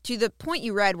to the point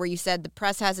you read where you said the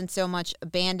press hasn't so much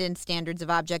abandoned standards of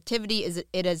objectivity as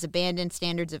it has abandoned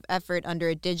standards of effort under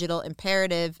a digital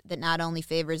imperative that not only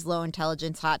favors low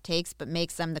intelligence hot takes but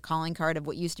makes them the calling card of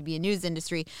what used to be a news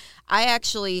industry. I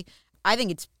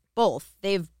think it's both.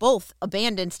 They've both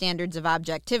abandoned standards of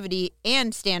objectivity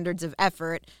and standards of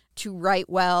effort to write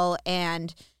well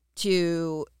and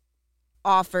to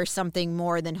offer something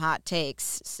more than hot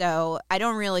takes. So I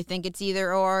don't really think it's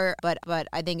either or, but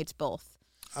I think it's both.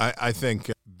 I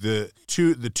think the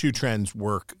two trends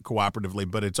work cooperatively,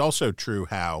 but it's also true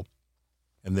how,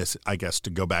 and this, I guess,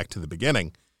 to go back to the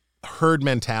beginning, herd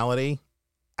mentality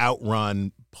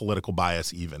outrun political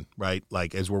bias even, right?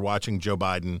 Like as we're watching Joe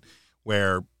Biden,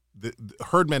 where the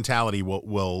herd mentality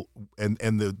will and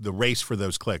the race for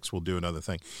those clicks will do another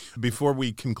thing. Before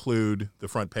we conclude the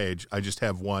front page, I just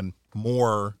have one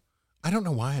more. I don't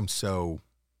know why I'm so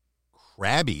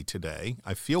crabby today.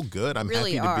 I feel good. I'm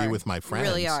really happy to be with my friends.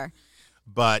 You really are.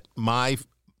 But I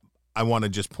want to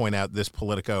just point out this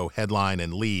Politico headline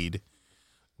and lead.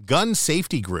 Gun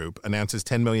Safety Group announces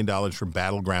 $10 million from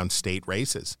battleground state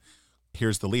races.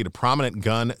 Here's the lead. A prominent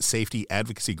gun safety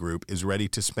advocacy group is ready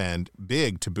to spend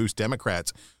big to boost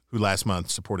Democrats who last month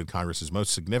supported Congress's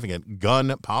most significant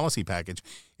gun policy package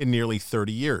in nearly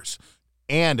 30 years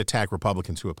and attack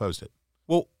Republicans who opposed it.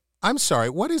 Well, I'm sorry.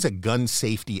 What is a gun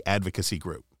safety advocacy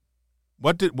group?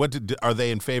 Are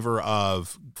they in favor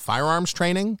of firearms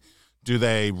training? Do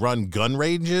they run gun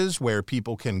ranges where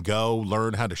people can go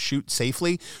learn how to shoot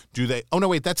safely? Do they? Oh no,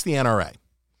 wait, that's the NRA.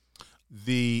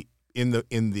 In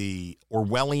the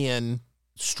Orwellian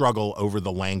struggle over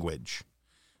the language,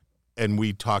 and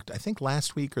we talked, I think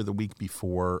last week or the week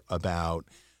before, about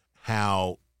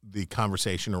how the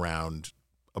conversation around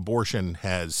abortion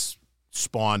has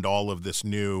spawned all of this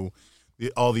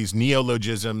all these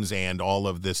neologisms and all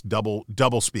of this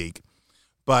double speak,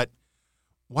 but.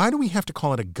 Why do we have to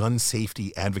call it a gun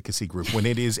safety advocacy group when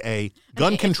it is a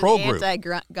gun control group?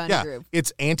 Anti-gun group.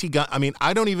 It's anti-gun. I mean,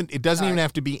 it doesn't even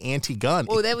have to be anti-gun.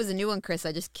 Oh, that was a new one, Chris.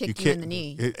 I just kicked you in the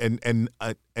knee. And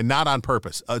not on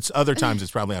purpose. It's other times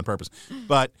it's probably on purpose.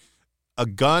 But a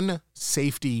gun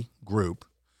safety group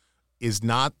is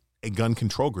not a gun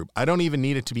control group. I don't even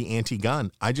need it to be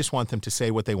anti-gun. I just want them to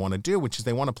say what they want to do, which is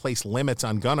they want to place limits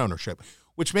on gun ownership,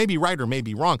 which may be right or may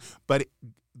be wrong, but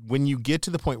when you get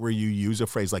to the point where you use a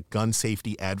phrase like gun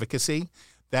safety advocacy,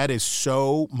 that is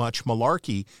so much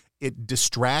malarkey. It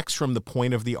distracts from the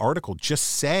point of the article. Just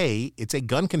say it's a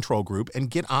gun control group and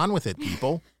get on with it,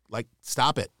 people. Like,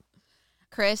 stop it.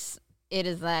 Chris, it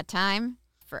is that time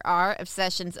for our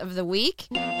Obsessions of the Week,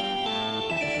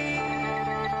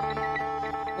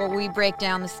 where we break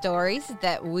down the stories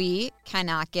that we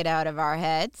cannot get out of our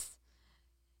heads.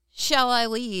 Shall I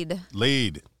lead?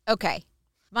 Lead. Okay.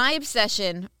 My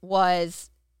obsession was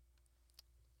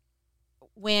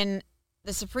when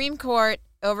the Supreme Court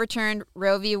overturned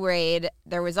Roe v. Wade,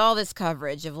 there was all this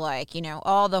coverage of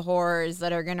all the horrors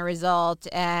that are going to result.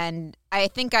 And I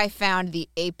think I found the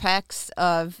apex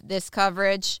of this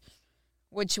coverage,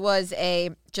 which was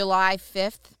a July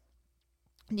 5th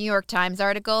New York Times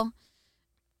article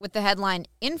with the headline,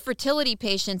 "Infertility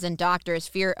patients and doctors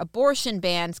fear abortion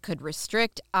bans could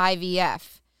restrict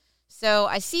IVF." So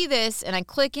I see this and I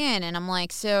click in and I'm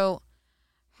like, so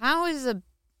how is a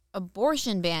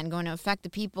abortion ban going to affect the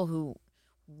people who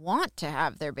want to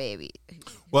have their baby?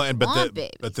 But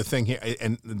the thing here,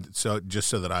 and so just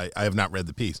so that I have not read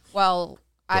the piece. Well,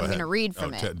 I'm going to read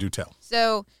from it. Do tell.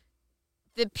 So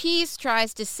the piece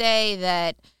tries to say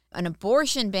that an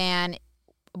abortion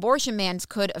bans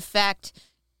could affect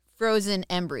frozen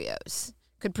embryos,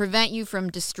 could prevent you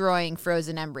from destroying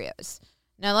frozen embryos.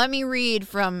 Now, let me read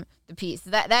from the piece.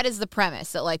 That is the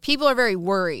premise, that people are very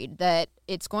worried that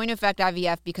it's going to affect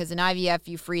IVF because in IVF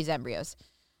you freeze embryos.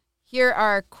 Here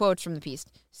are quotes from the piece.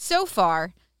 "So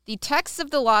far, the texts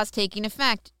of the laws taking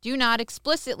effect do not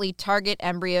explicitly target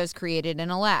embryos created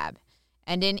in a lab.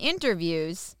 And in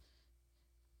interviews,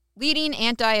 leading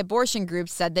anti-abortion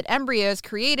groups said that embryos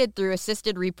created through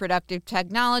assisted reproductive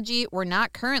technology were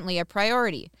not currently a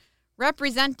priority.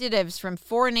 Representatives from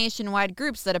 4 nationwide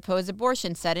groups that oppose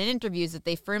abortion said in interviews that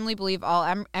they firmly believe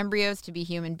all embryos to be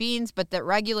human beings, but that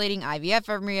regulating IVF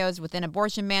embryos within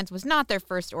abortion bans was not their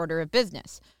first order of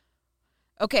business."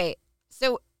 Okay,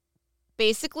 so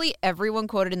basically everyone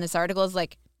quoted in this article is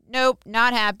like, nope,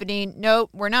 not happening.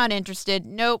 Nope, we're not interested.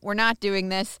 Nope, we're not doing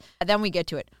this. And then we get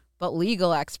to it. But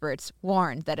legal experts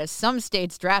warned that as some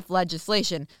states draft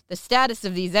legislation, the status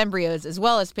of these embryos, as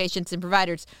well as patients and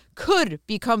providers, could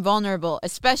become vulnerable,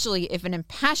 especially if an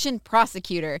impassioned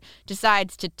prosecutor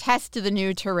decides to test the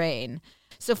new terrain.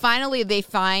 So finally, they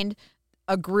find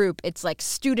a group. It's like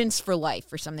Students for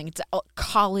Life or something. It's a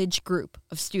college group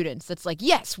of students that's like,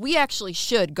 yes, we actually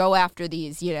should go after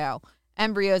these,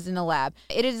 embryos in the lab.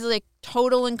 It is like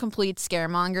total and complete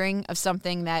scaremongering of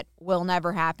something that will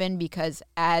never happen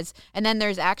and then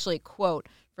there's actually a quote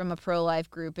from a pro-life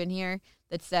group in here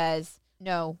that says,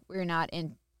 no, we're not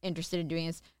interested in doing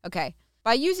this. Okay.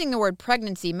 By using the word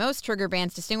pregnancy, most trigger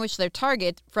bans distinguish their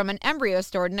target from an embryo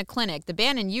stored in a clinic. The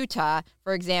ban in Utah,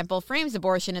 for example, frames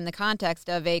abortion in the context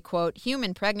of a, quote,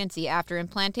 human pregnancy after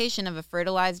implantation of a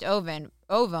fertilized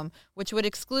ovum, which would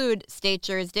exclude state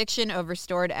jurisdiction over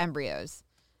stored embryos.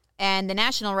 And the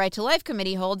National Right to Life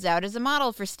Committee holds out as a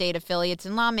model for state affiliates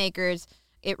and lawmakers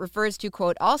it refers to,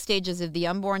 quote, all stages of the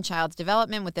unborn child's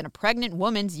development within a pregnant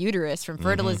woman's uterus from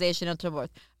fertilization until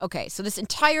birth. Okay, so this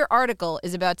entire article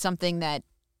is about something that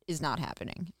is not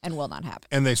happening and will not happen.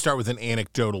 And they start with an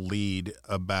anecdotal lead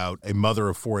about a mother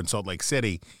of 4 in Salt Lake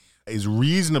City is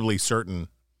reasonably certain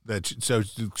that, so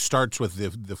it starts with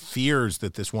the fears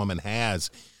that this woman has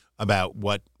about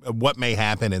what may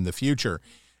happen in the future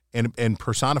and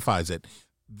personifies it.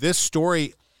 This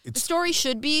story... The story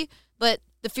should be, but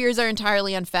the fears are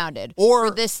entirely unfounded. Or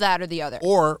this, that, or the other.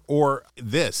 Or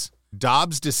this.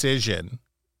 Dobbs' decision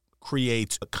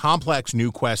creates complex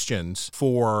new questions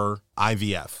for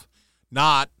IVF.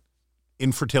 Not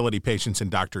infertility patients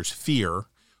and doctors' fear,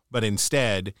 but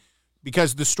instead,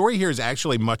 because the story here is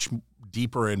actually much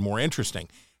deeper and more interesting.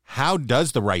 How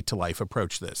does the right to life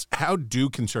approach this? How do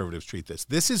conservatives treat this?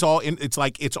 This is all,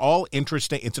 it's all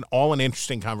interesting. It's an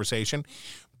interesting conversation.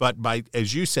 But by,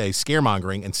 as you say,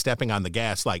 scaremongering and stepping on the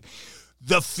gas, like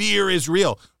the fear is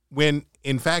real. When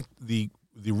in fact, the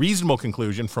reasonable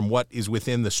conclusion from what is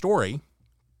within the story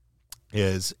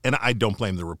is, and I don't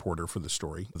blame the reporter for the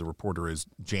story. The reporter is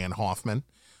Jan Hoffman.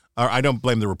 Or I don't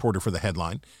blame the reporter for the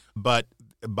headline. But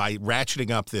by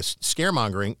ratcheting up this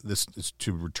scaremongering, this is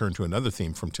to return to another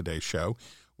theme from today's show,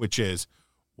 which is,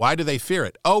 why do they fear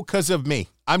it? Oh, because of me.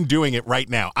 I'm doing it right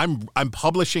now. I'm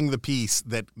publishing the piece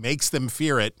that makes them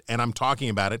fear it, and I'm talking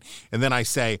about it. And then I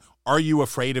say, "Are you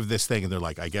afraid of this thing?" And they're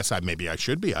like, "I guess maybe I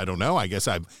should be. I don't know. I guess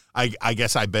I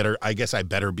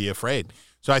better be afraid."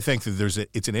 So I think that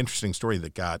it's an interesting story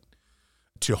that got,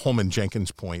 to Holman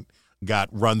Jenkins' point, got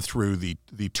run through the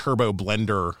turbo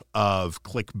blender of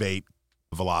clickbait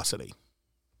velocity.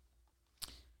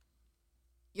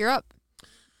 You're up.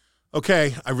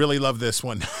 Okay, I really love this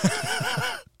one.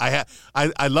 I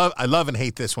love and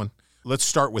hate this one. Let's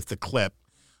start with the clip.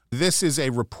 This is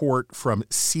a report from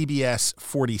CBS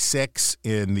 46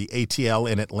 in the ATL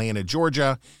in Atlanta,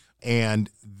 Georgia, and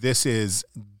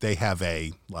they have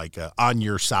a on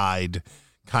your side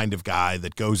kind of guy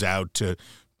that goes out to,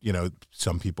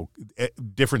 some people,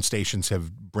 different stations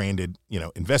have branded,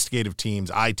 investigative teams,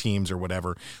 I-teams or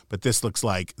whatever, but this looks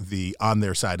like the on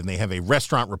their side, and they have a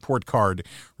restaurant report card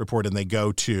report, and they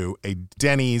go to a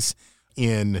Denny's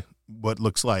in what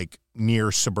looks like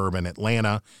near suburban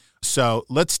Atlanta. So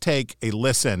let's take a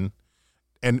listen.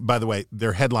 And by the way,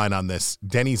 their headline on this,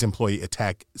 Denny's employee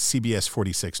attack CBS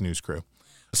 46 news crew.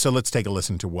 So let's take a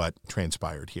listen to what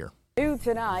transpired here. New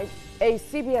tonight, a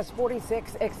CBS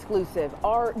 46 exclusive.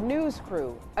 Our news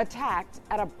crew attacked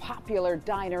at a popular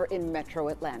diner in Metro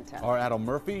Atlanta. Our Adam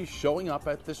Murphy showing up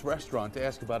at this restaurant to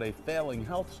ask about a failing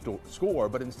health score,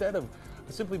 but instead of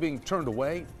simply being turned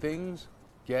away, things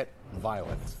get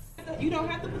violent. You don't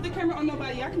have to put the camera on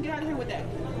nobody. Y'all can get out of here with that.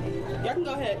 Y'all can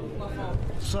go ahead.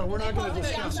 So we're not going to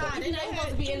discuss it. You're not supposed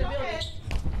to be in the building.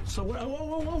 So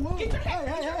whoa. Get your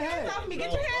hands off me.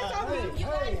 Get your hands off me.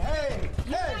 Hey.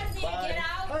 Get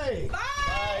out.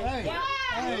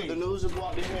 Hey. The news is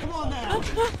walking in. Come on now.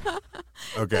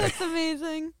 Okay. That's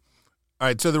amazing. All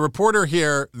right, so the reporter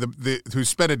here, who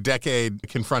spent a decade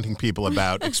confronting people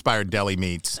about expired deli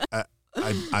meats,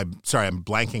 I'm sorry, I'm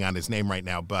blanking on his name right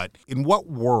now, but in what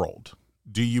world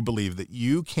do you believe that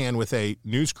you can, with a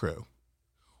news crew,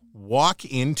 walk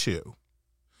into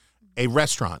a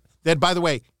restaurant that, by the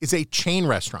way, is a chain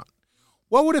restaurant?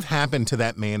 What would have happened to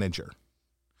that manager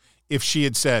if she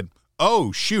had said,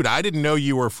 "Oh, shoot, I didn't know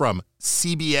you were from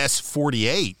CBS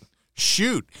 48.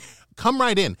 Shoot, come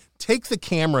right in. Take the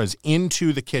cameras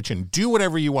into the kitchen. Do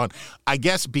whatever you want." I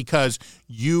guess because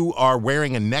you are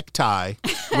wearing a necktie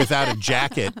without a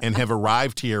jacket and have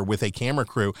arrived here with a camera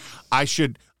crew, I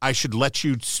should let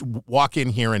you walk in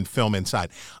here and film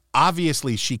inside.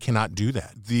 Obviously, she cannot do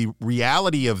that. The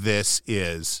reality of this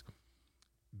is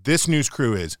this news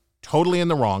crew is totally in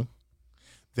the wrong.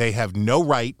 They have no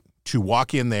right to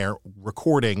walk in there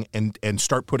recording and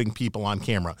start putting people on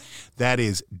camera. That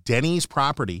is Denny's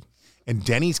property. And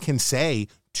Denny's can say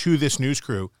to this news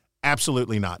crew,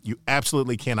 absolutely not. You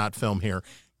absolutely cannot film here.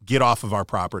 Get off of our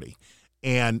property.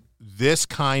 And this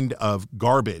kind of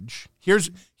garbage,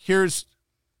 here's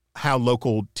how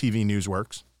local TV news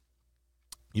works.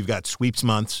 You've got sweeps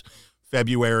months,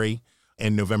 February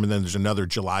and November. Then there's another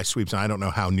July sweeps. And I don't know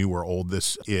how new or old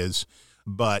this is,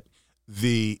 but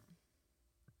there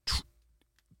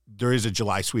is a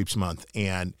July sweeps month.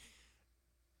 And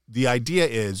the idea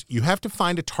is you have to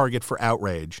find a target for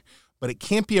outrage, but it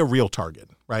can't be a real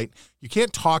target, right? You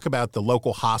can't talk about the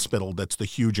local hospital that's the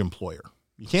huge employer.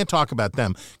 You can't talk about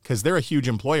them because they're a huge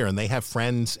employer and they have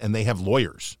friends and they have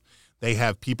lawyers. They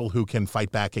have people who can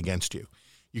fight back against you.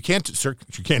 You can't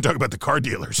talk about the car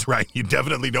dealers, right? You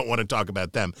definitely don't want to talk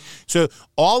about them. So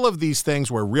all of these things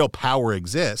where real power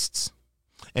exists,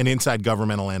 and inside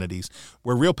governmental entities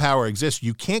where real power exists,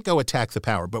 you can't go attack the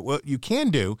power. But what you can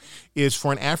do is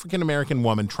for an African-American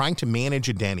woman trying to manage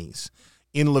a Denny's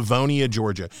in Livonia,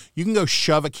 Georgia, you can go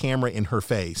shove a camera in her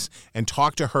face and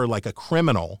talk to her like a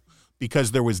criminal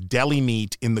because there was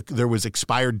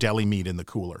expired deli meat in the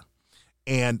cooler.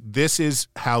 And this is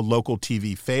how local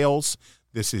TV fails.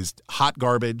 This is hot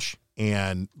garbage,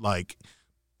 and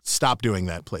stop doing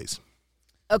that, please.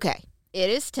 Okay, it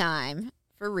is time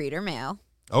for reader mail.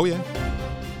 Oh, yeah.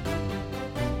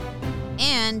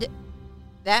 And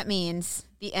that means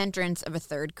the entrance of a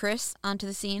third Chris onto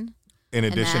the scene. In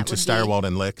addition to Steyerwalt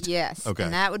and Licht? Yes. Okay.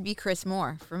 And that would be Chris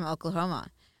Moore from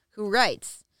Oklahoma, who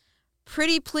writes,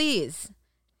 pretty please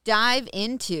dive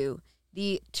into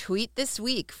the tweet this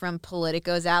week from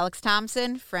Politico's Alex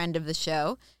Thompson, friend of the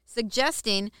show,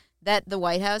 suggesting that the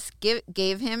White House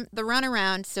gave him the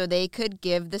runaround so they could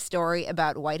give the story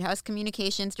about White House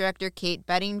Communications Director Kate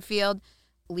Bedingfield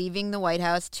leaving the White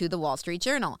House to the Wall Street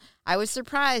Journal. I was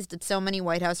surprised that so many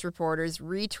White House reporters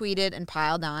retweeted and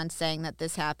piled on saying that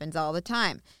this happens all the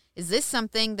time. Is this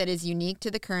something that is unique to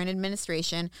the current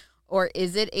administration, or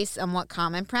is it a somewhat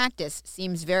common practice?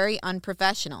 Seems very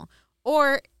unprofessional.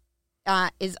 Or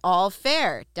is all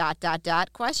fair? ...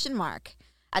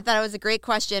 I thought it was a great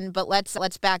question, but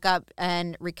let's back up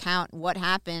and recount what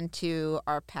happened to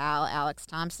our pal Alex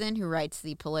Thompson, who writes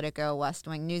the Politico West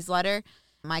Wing newsletter.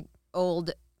 My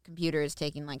old computer is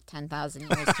taking 10,000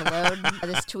 years to load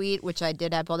this tweet, which I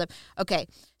did have pulled up. Okay,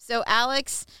 so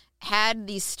Alex had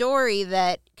the story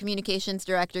that Communications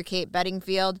Director Kate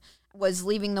Bedingfield was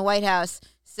leaving the White House.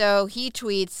 So he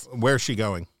tweets... Where's she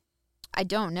going? I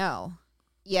don't know.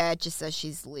 Yeah, it just says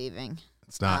she's leaving.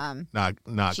 It's not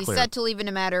She's clear. set to leave in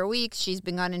a matter of weeks. She's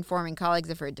begun informing colleagues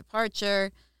of her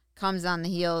departure. Comes on the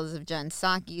heels of Jen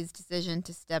Psaki's decision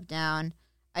to step down.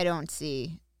 I don't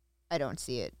see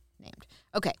it named.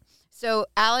 Okay, so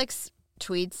Alex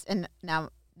tweets and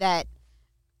now that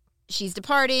she's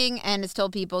departing and has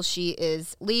told people she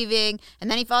is leaving,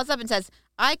 and then he follows up and says,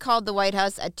 I called the White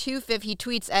House at 2:50. He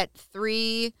tweets at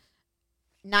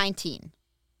 3:19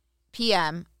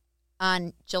 p.m.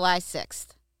 on July 6th,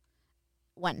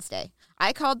 Wednesday.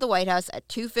 I called the White House at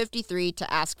 2:53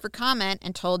 to ask for comment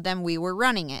and told them we were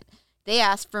running it. They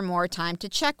asked for more time to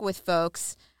check with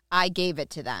folks. I gave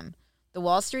it to them. The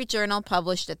Wall Street Journal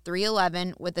published at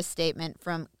 3:11 with a statement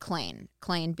from Klain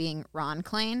being Ron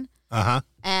Klain. Uh-huh.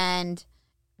 And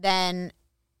then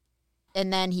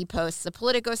he posts a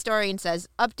Politico story and says,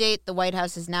 update, the White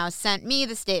House has now sent me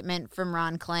the statement from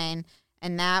Ron Klain,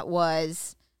 and that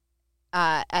was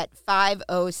at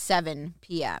 5:07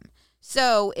 p.m.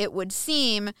 So it would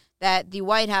seem that the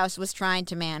White House was trying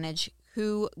to manage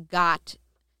who got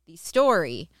the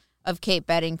story of Kate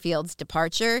Bedingfield's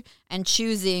departure and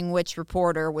choosing which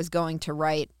reporter was going to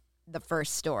write the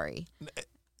first story.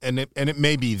 And it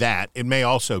may be that. It may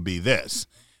also be this,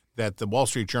 that the Wall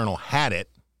Street Journal had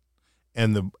it,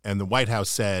 and the White House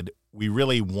said, we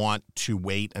really want to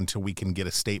wait until we can get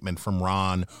a statement from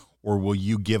Ron, or will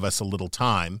you give us a little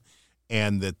time?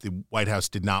 And that the White House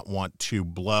did not want to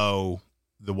blow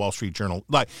the Wall Street Journal.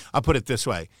 I'll put it this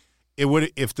way. It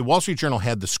would, if the Wall Street Journal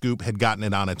had the scoop, had gotten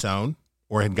it on its own,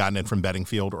 or had gotten it from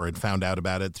Bedingfield, or had found out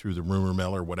about it through the rumor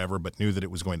mill or whatever, but knew that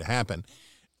it was going to happen,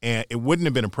 and it wouldn't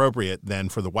have been appropriate then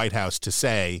for the White House to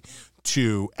say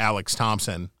to Alex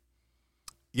Thompson,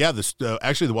 yeah,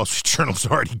 actually the Wall Street Journal's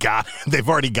already got it. They've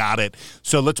already got it,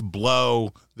 so let's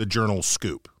blow the Journal's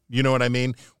scoop. You know what I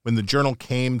mean? When the Journal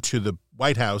came to the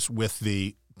White House with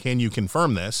the, can you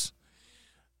confirm this,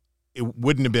 it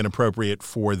wouldn't have been appropriate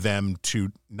for them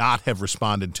to not have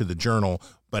responded to the Journal,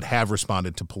 but have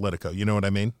responded to Politico. You know what I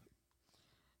mean?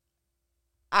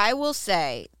 I will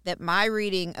say that my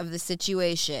reading of the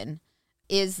situation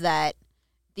is that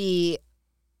it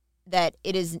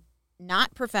is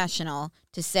not professional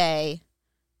to say,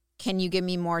 can you give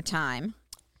me more time?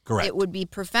 Correct. It would be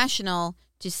professional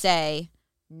to say,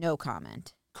 no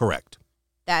comment. Correct.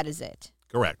 That is it.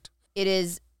 Correct. It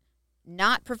is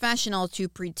not professional to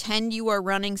pretend you are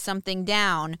running something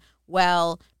down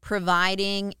while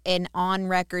providing an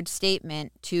on-record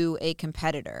statement to a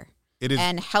competitor. It is,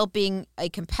 and helping a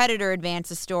competitor advance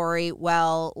a story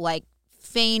while,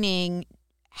 feigning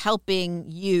helping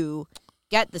you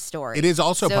get the story. It is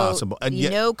also possible. And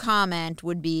no comment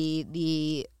would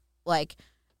be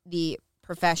the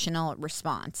professional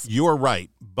response. You are right,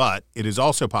 but it is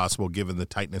also possible, given the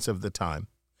tightness of the time,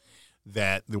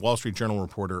 that the Wall Street Journal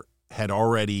reporter had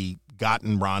already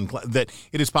gotten Ron, that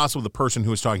it is possible the person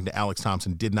who was talking to Alex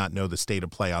Thompson did not know the state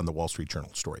of play on the Wall Street Journal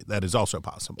story. That is also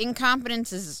possible.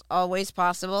 Incompetence is always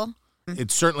possible.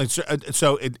 It's certainly,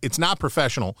 so it's not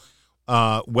professional.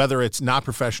 Whether it's not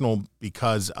professional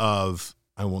because of,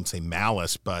 I won't say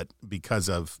malice, but because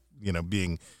of,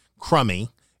 being crummy.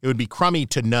 It would be crummy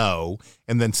to know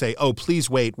and then say, oh,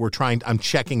 please wait, I'm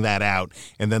checking that out.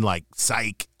 And then like,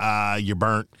 psych, you're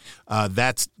burnt.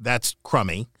 That's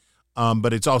crummy.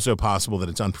 But it's also possible that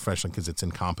it's unprofessional because it's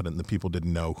incompetent and the people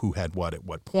didn't know who had what at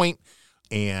what point.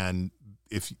 And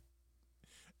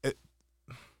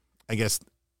I guess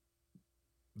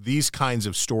these kinds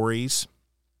of stories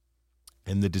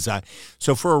and the design.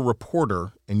 So for a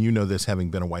reporter, and you know this having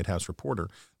been a White House reporter,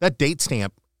 that date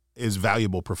stamp is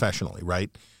valuable professionally, right?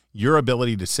 Your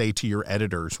ability to say to your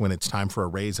editors when it's time for a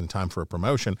raise and time for a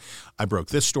promotion, I broke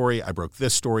this story, I broke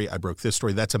this story, I broke this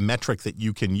story. That's a metric that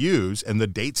you can use, and the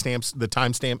date stamps, the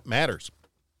timestamp matters.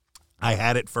 I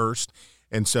had it first,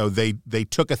 and so they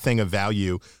took a thing of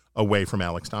value away from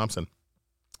Alex Thompson,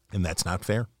 and that's not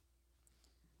fair.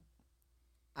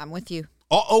 I'm with you.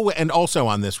 Oh, and also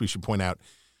on this, we should point out,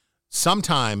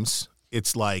 sometimes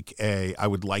it's like I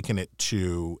would liken it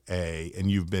to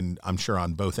and you've been, I'm sure,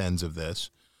 on both ends of this.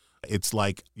 It's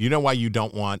like, why you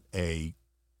don't want a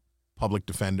public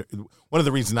defender? One of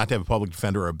the reasons not to have a public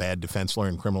defender or a bad defense lawyer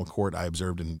in criminal court, I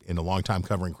observed in a long time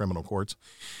covering criminal courts.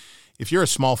 If you're a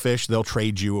small fish, they'll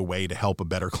trade you away to help a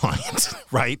better client,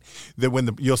 right?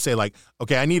 That you'll say like,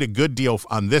 okay, I need a good deal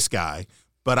on this guy,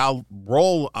 but I'll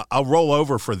roll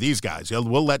over for these guys.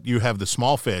 We'll let you have the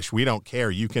small fish. We don't care.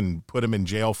 You can put him in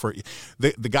jail for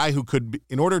the guy who could be,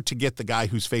 in order to get the guy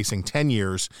who's facing 10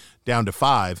 years down to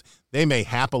 5, they may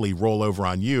happily roll over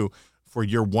on you for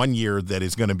your 1 year that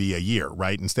is going to be a year,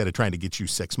 right? Instead of trying to get you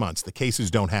 6 months. The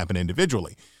cases don't happen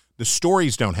individually. The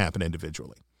stories don't happen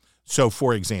individually. So,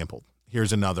 for example,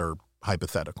 here's another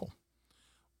hypothetical.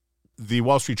 The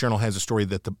Wall Street Journal has a story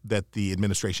that the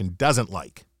administration doesn't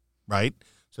like, right?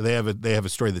 So they have a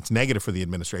story that's negative for the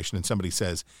administration, and somebody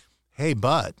says, "Hey,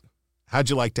 bud, how'd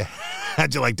you like to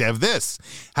have this?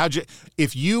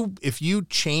 If you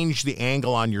change the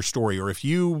angle on your story, or if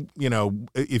you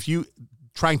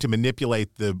trying to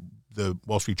manipulate the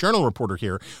Wall Street Journal reporter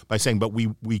here by saying, but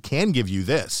we can give you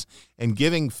this," and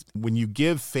when you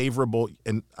give favorable,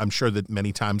 and I'm sure that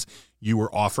many times you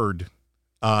were offered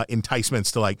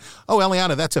enticements to like, oh,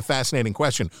 Eliana, that's a fascinating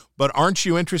question, but aren't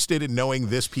you interested in knowing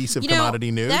this piece of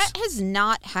commodity news? That has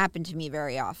not happened to me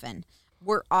very often.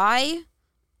 Were I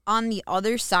on the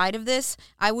other side of this,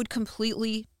 I would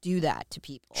completely do that to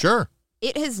people. Sure.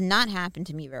 It has not happened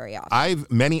to me very often.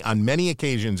 On many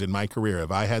occasions in my career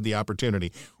have I had the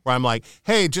opportunity where I'm like,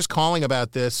 hey, just calling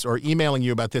about this or emailing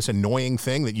you about this annoying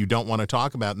thing that you don't want to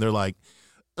talk about, and they're like,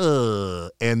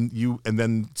 and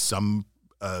then some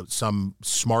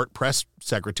smart press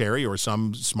secretary or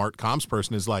some smart comms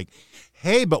person is like,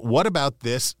 hey, but what about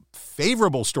this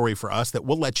favorable story for us that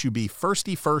we'll let you be first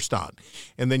on?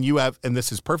 And then and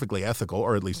this is perfectly ethical,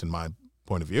 or at least in my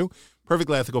point of view,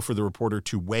 perfectly ethical for the reporter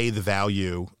to weigh the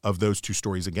value of those two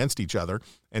stories against each other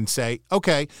and say,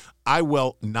 okay, I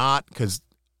will not, because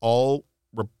all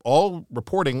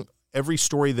reporting, every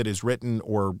story that is written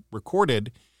or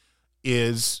recorded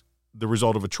is the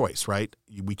result of a choice, right?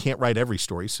 We can't write every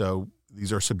story, so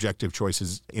these are subjective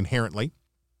choices inherently.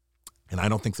 And I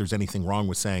don't think there's anything wrong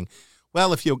with saying,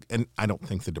 well, and I don't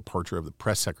think the departure of the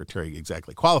press secretary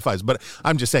exactly qualifies, but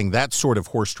I'm just saying that sort of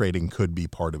horse trading could be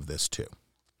part of this too.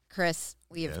 Chris,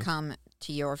 we have come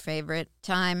to your favorite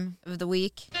time of the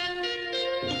week,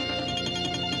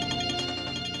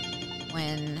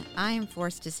 when I am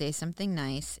forced to say something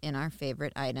nice in our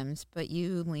favorite items, but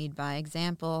you lead by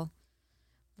example.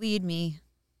 Lead me.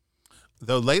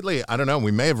 Though lately, I don't know,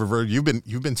 we may have reverted.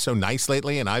 You've been so nice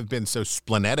lately, and I've been so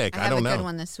splenetic. I don't know. I have a good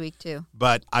one this week, too.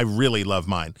 But I really love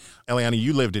mine. Eliana,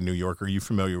 you lived in New York. Are you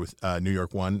familiar with New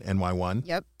York 1, NY1?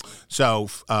 Yep. So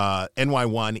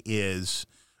NY1 is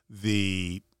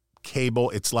the cable.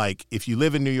 It's like if you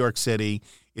live in New York City,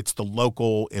 it's the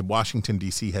local. In Washington,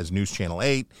 D.C. has News Channel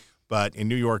 8. But in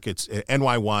New York, it's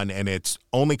NY1, and it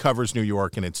only covers New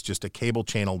York, and it's just a cable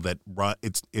channel that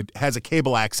it has a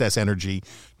cable access energy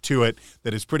to it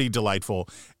that is pretty delightful.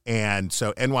 And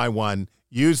so NY1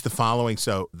 used the following.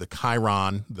 So the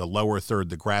chyron, the lower third,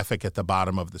 the graphic at the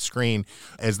bottom of the screen,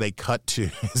 as they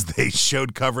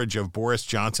showed coverage of Boris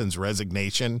Johnson's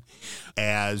resignation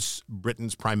as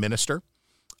Britain's prime minister.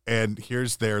 And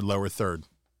here's their lower third.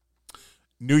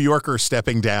 New Yorker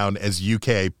stepping down as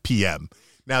UK PM.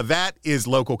 Now, that is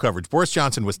local coverage. Boris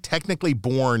Johnson was technically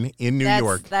born in New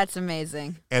York. That's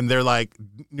amazing. And they're like,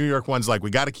 New York 1's like, we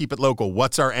got to keep it local.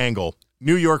 What's our angle?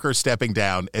 New Yorker stepping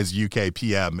down as UK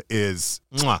PM is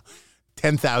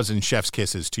 10,000 chef's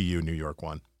kisses to you, New York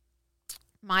one.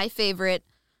 My favorite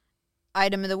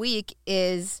item of the week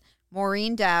is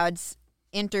Maureen Dowd's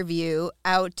interview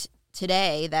out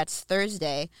today, that's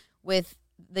Thursday, with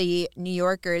the New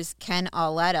Yorker's Ken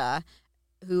Auletta,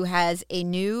 who has a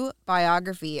new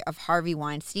biography of Harvey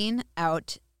Weinstein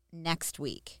out next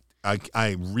week.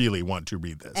 I really want to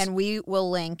read this. And we will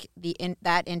link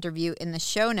that interview in the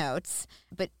show notes.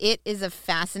 But it is a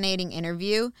fascinating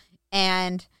interview.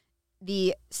 And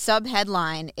the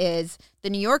subheadline is,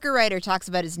 the New Yorker writer talks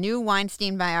about his new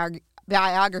Weinstein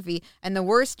biography and the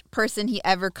worst person he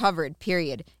ever covered,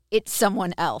 period. It's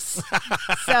someone else.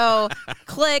 So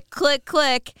click, click,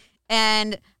 click.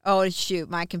 And, oh,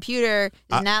 shoot, my computer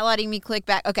is not letting me click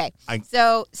back. Okay,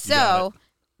 so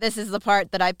this is the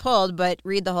part that I pulled, but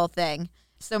read the whole thing.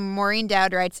 So Maureen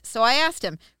Dowd writes, so I asked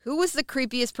him, who was the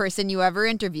creepiest person you ever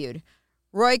interviewed?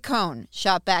 Roy Cohn,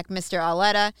 shot back Mr.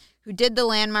 Auletta, who did the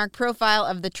landmark profile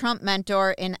of the Trump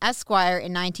mentor in Esquire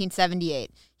in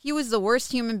 1978. He was the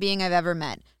worst human being I've ever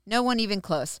met. No one even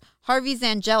close. Harvey's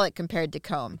angelic compared to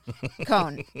Cohn.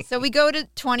 So we go to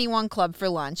 21 Club for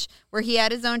lunch, where he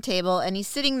had his own table, and he's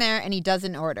sitting there, and he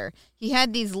doesn't order. He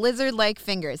had these lizard-like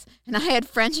fingers, and I had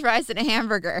French fries and a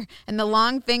hamburger, and the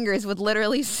long fingers would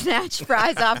literally snatch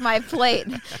fries off my plate.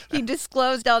 He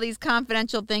disclosed all these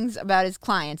confidential things about his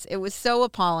clients. It was so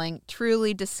appalling,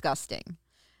 truly disgusting.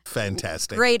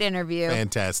 Fantastic. Great interview.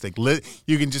 Fantastic.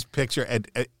 You can just picture,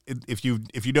 if you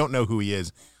don't know who he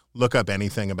is, look up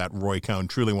anything about Roy Cohn,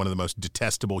 truly one of the most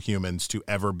detestable humans to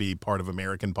ever be part of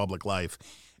American public life.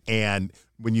 And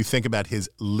when you think about his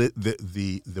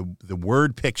the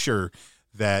word picture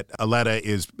that Auletta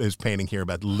is painting here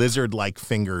about lizard-like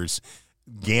fingers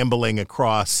gambling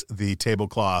across the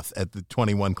tablecloth at the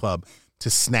 21 Club to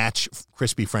snatch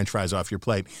crispy French fries off your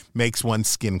plate makes one's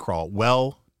skin crawl.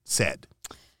 Well said.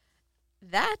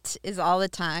 That is all the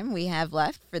time we have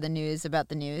left for the news about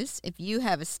the news. If you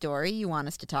have a story you want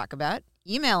us to talk about,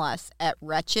 email us at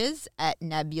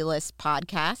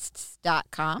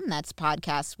wretches@nebulouspodcasts.com. That's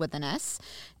podcasts with an S.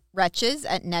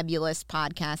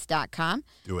 wretches@nebulouspodcast.com.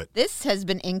 Do it. This has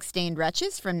been Ink-Stained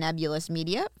Wretches from Nebulous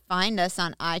Media. Find us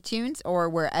on iTunes or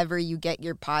wherever you get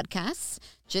your podcasts.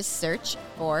 Just search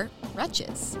for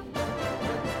Wretches.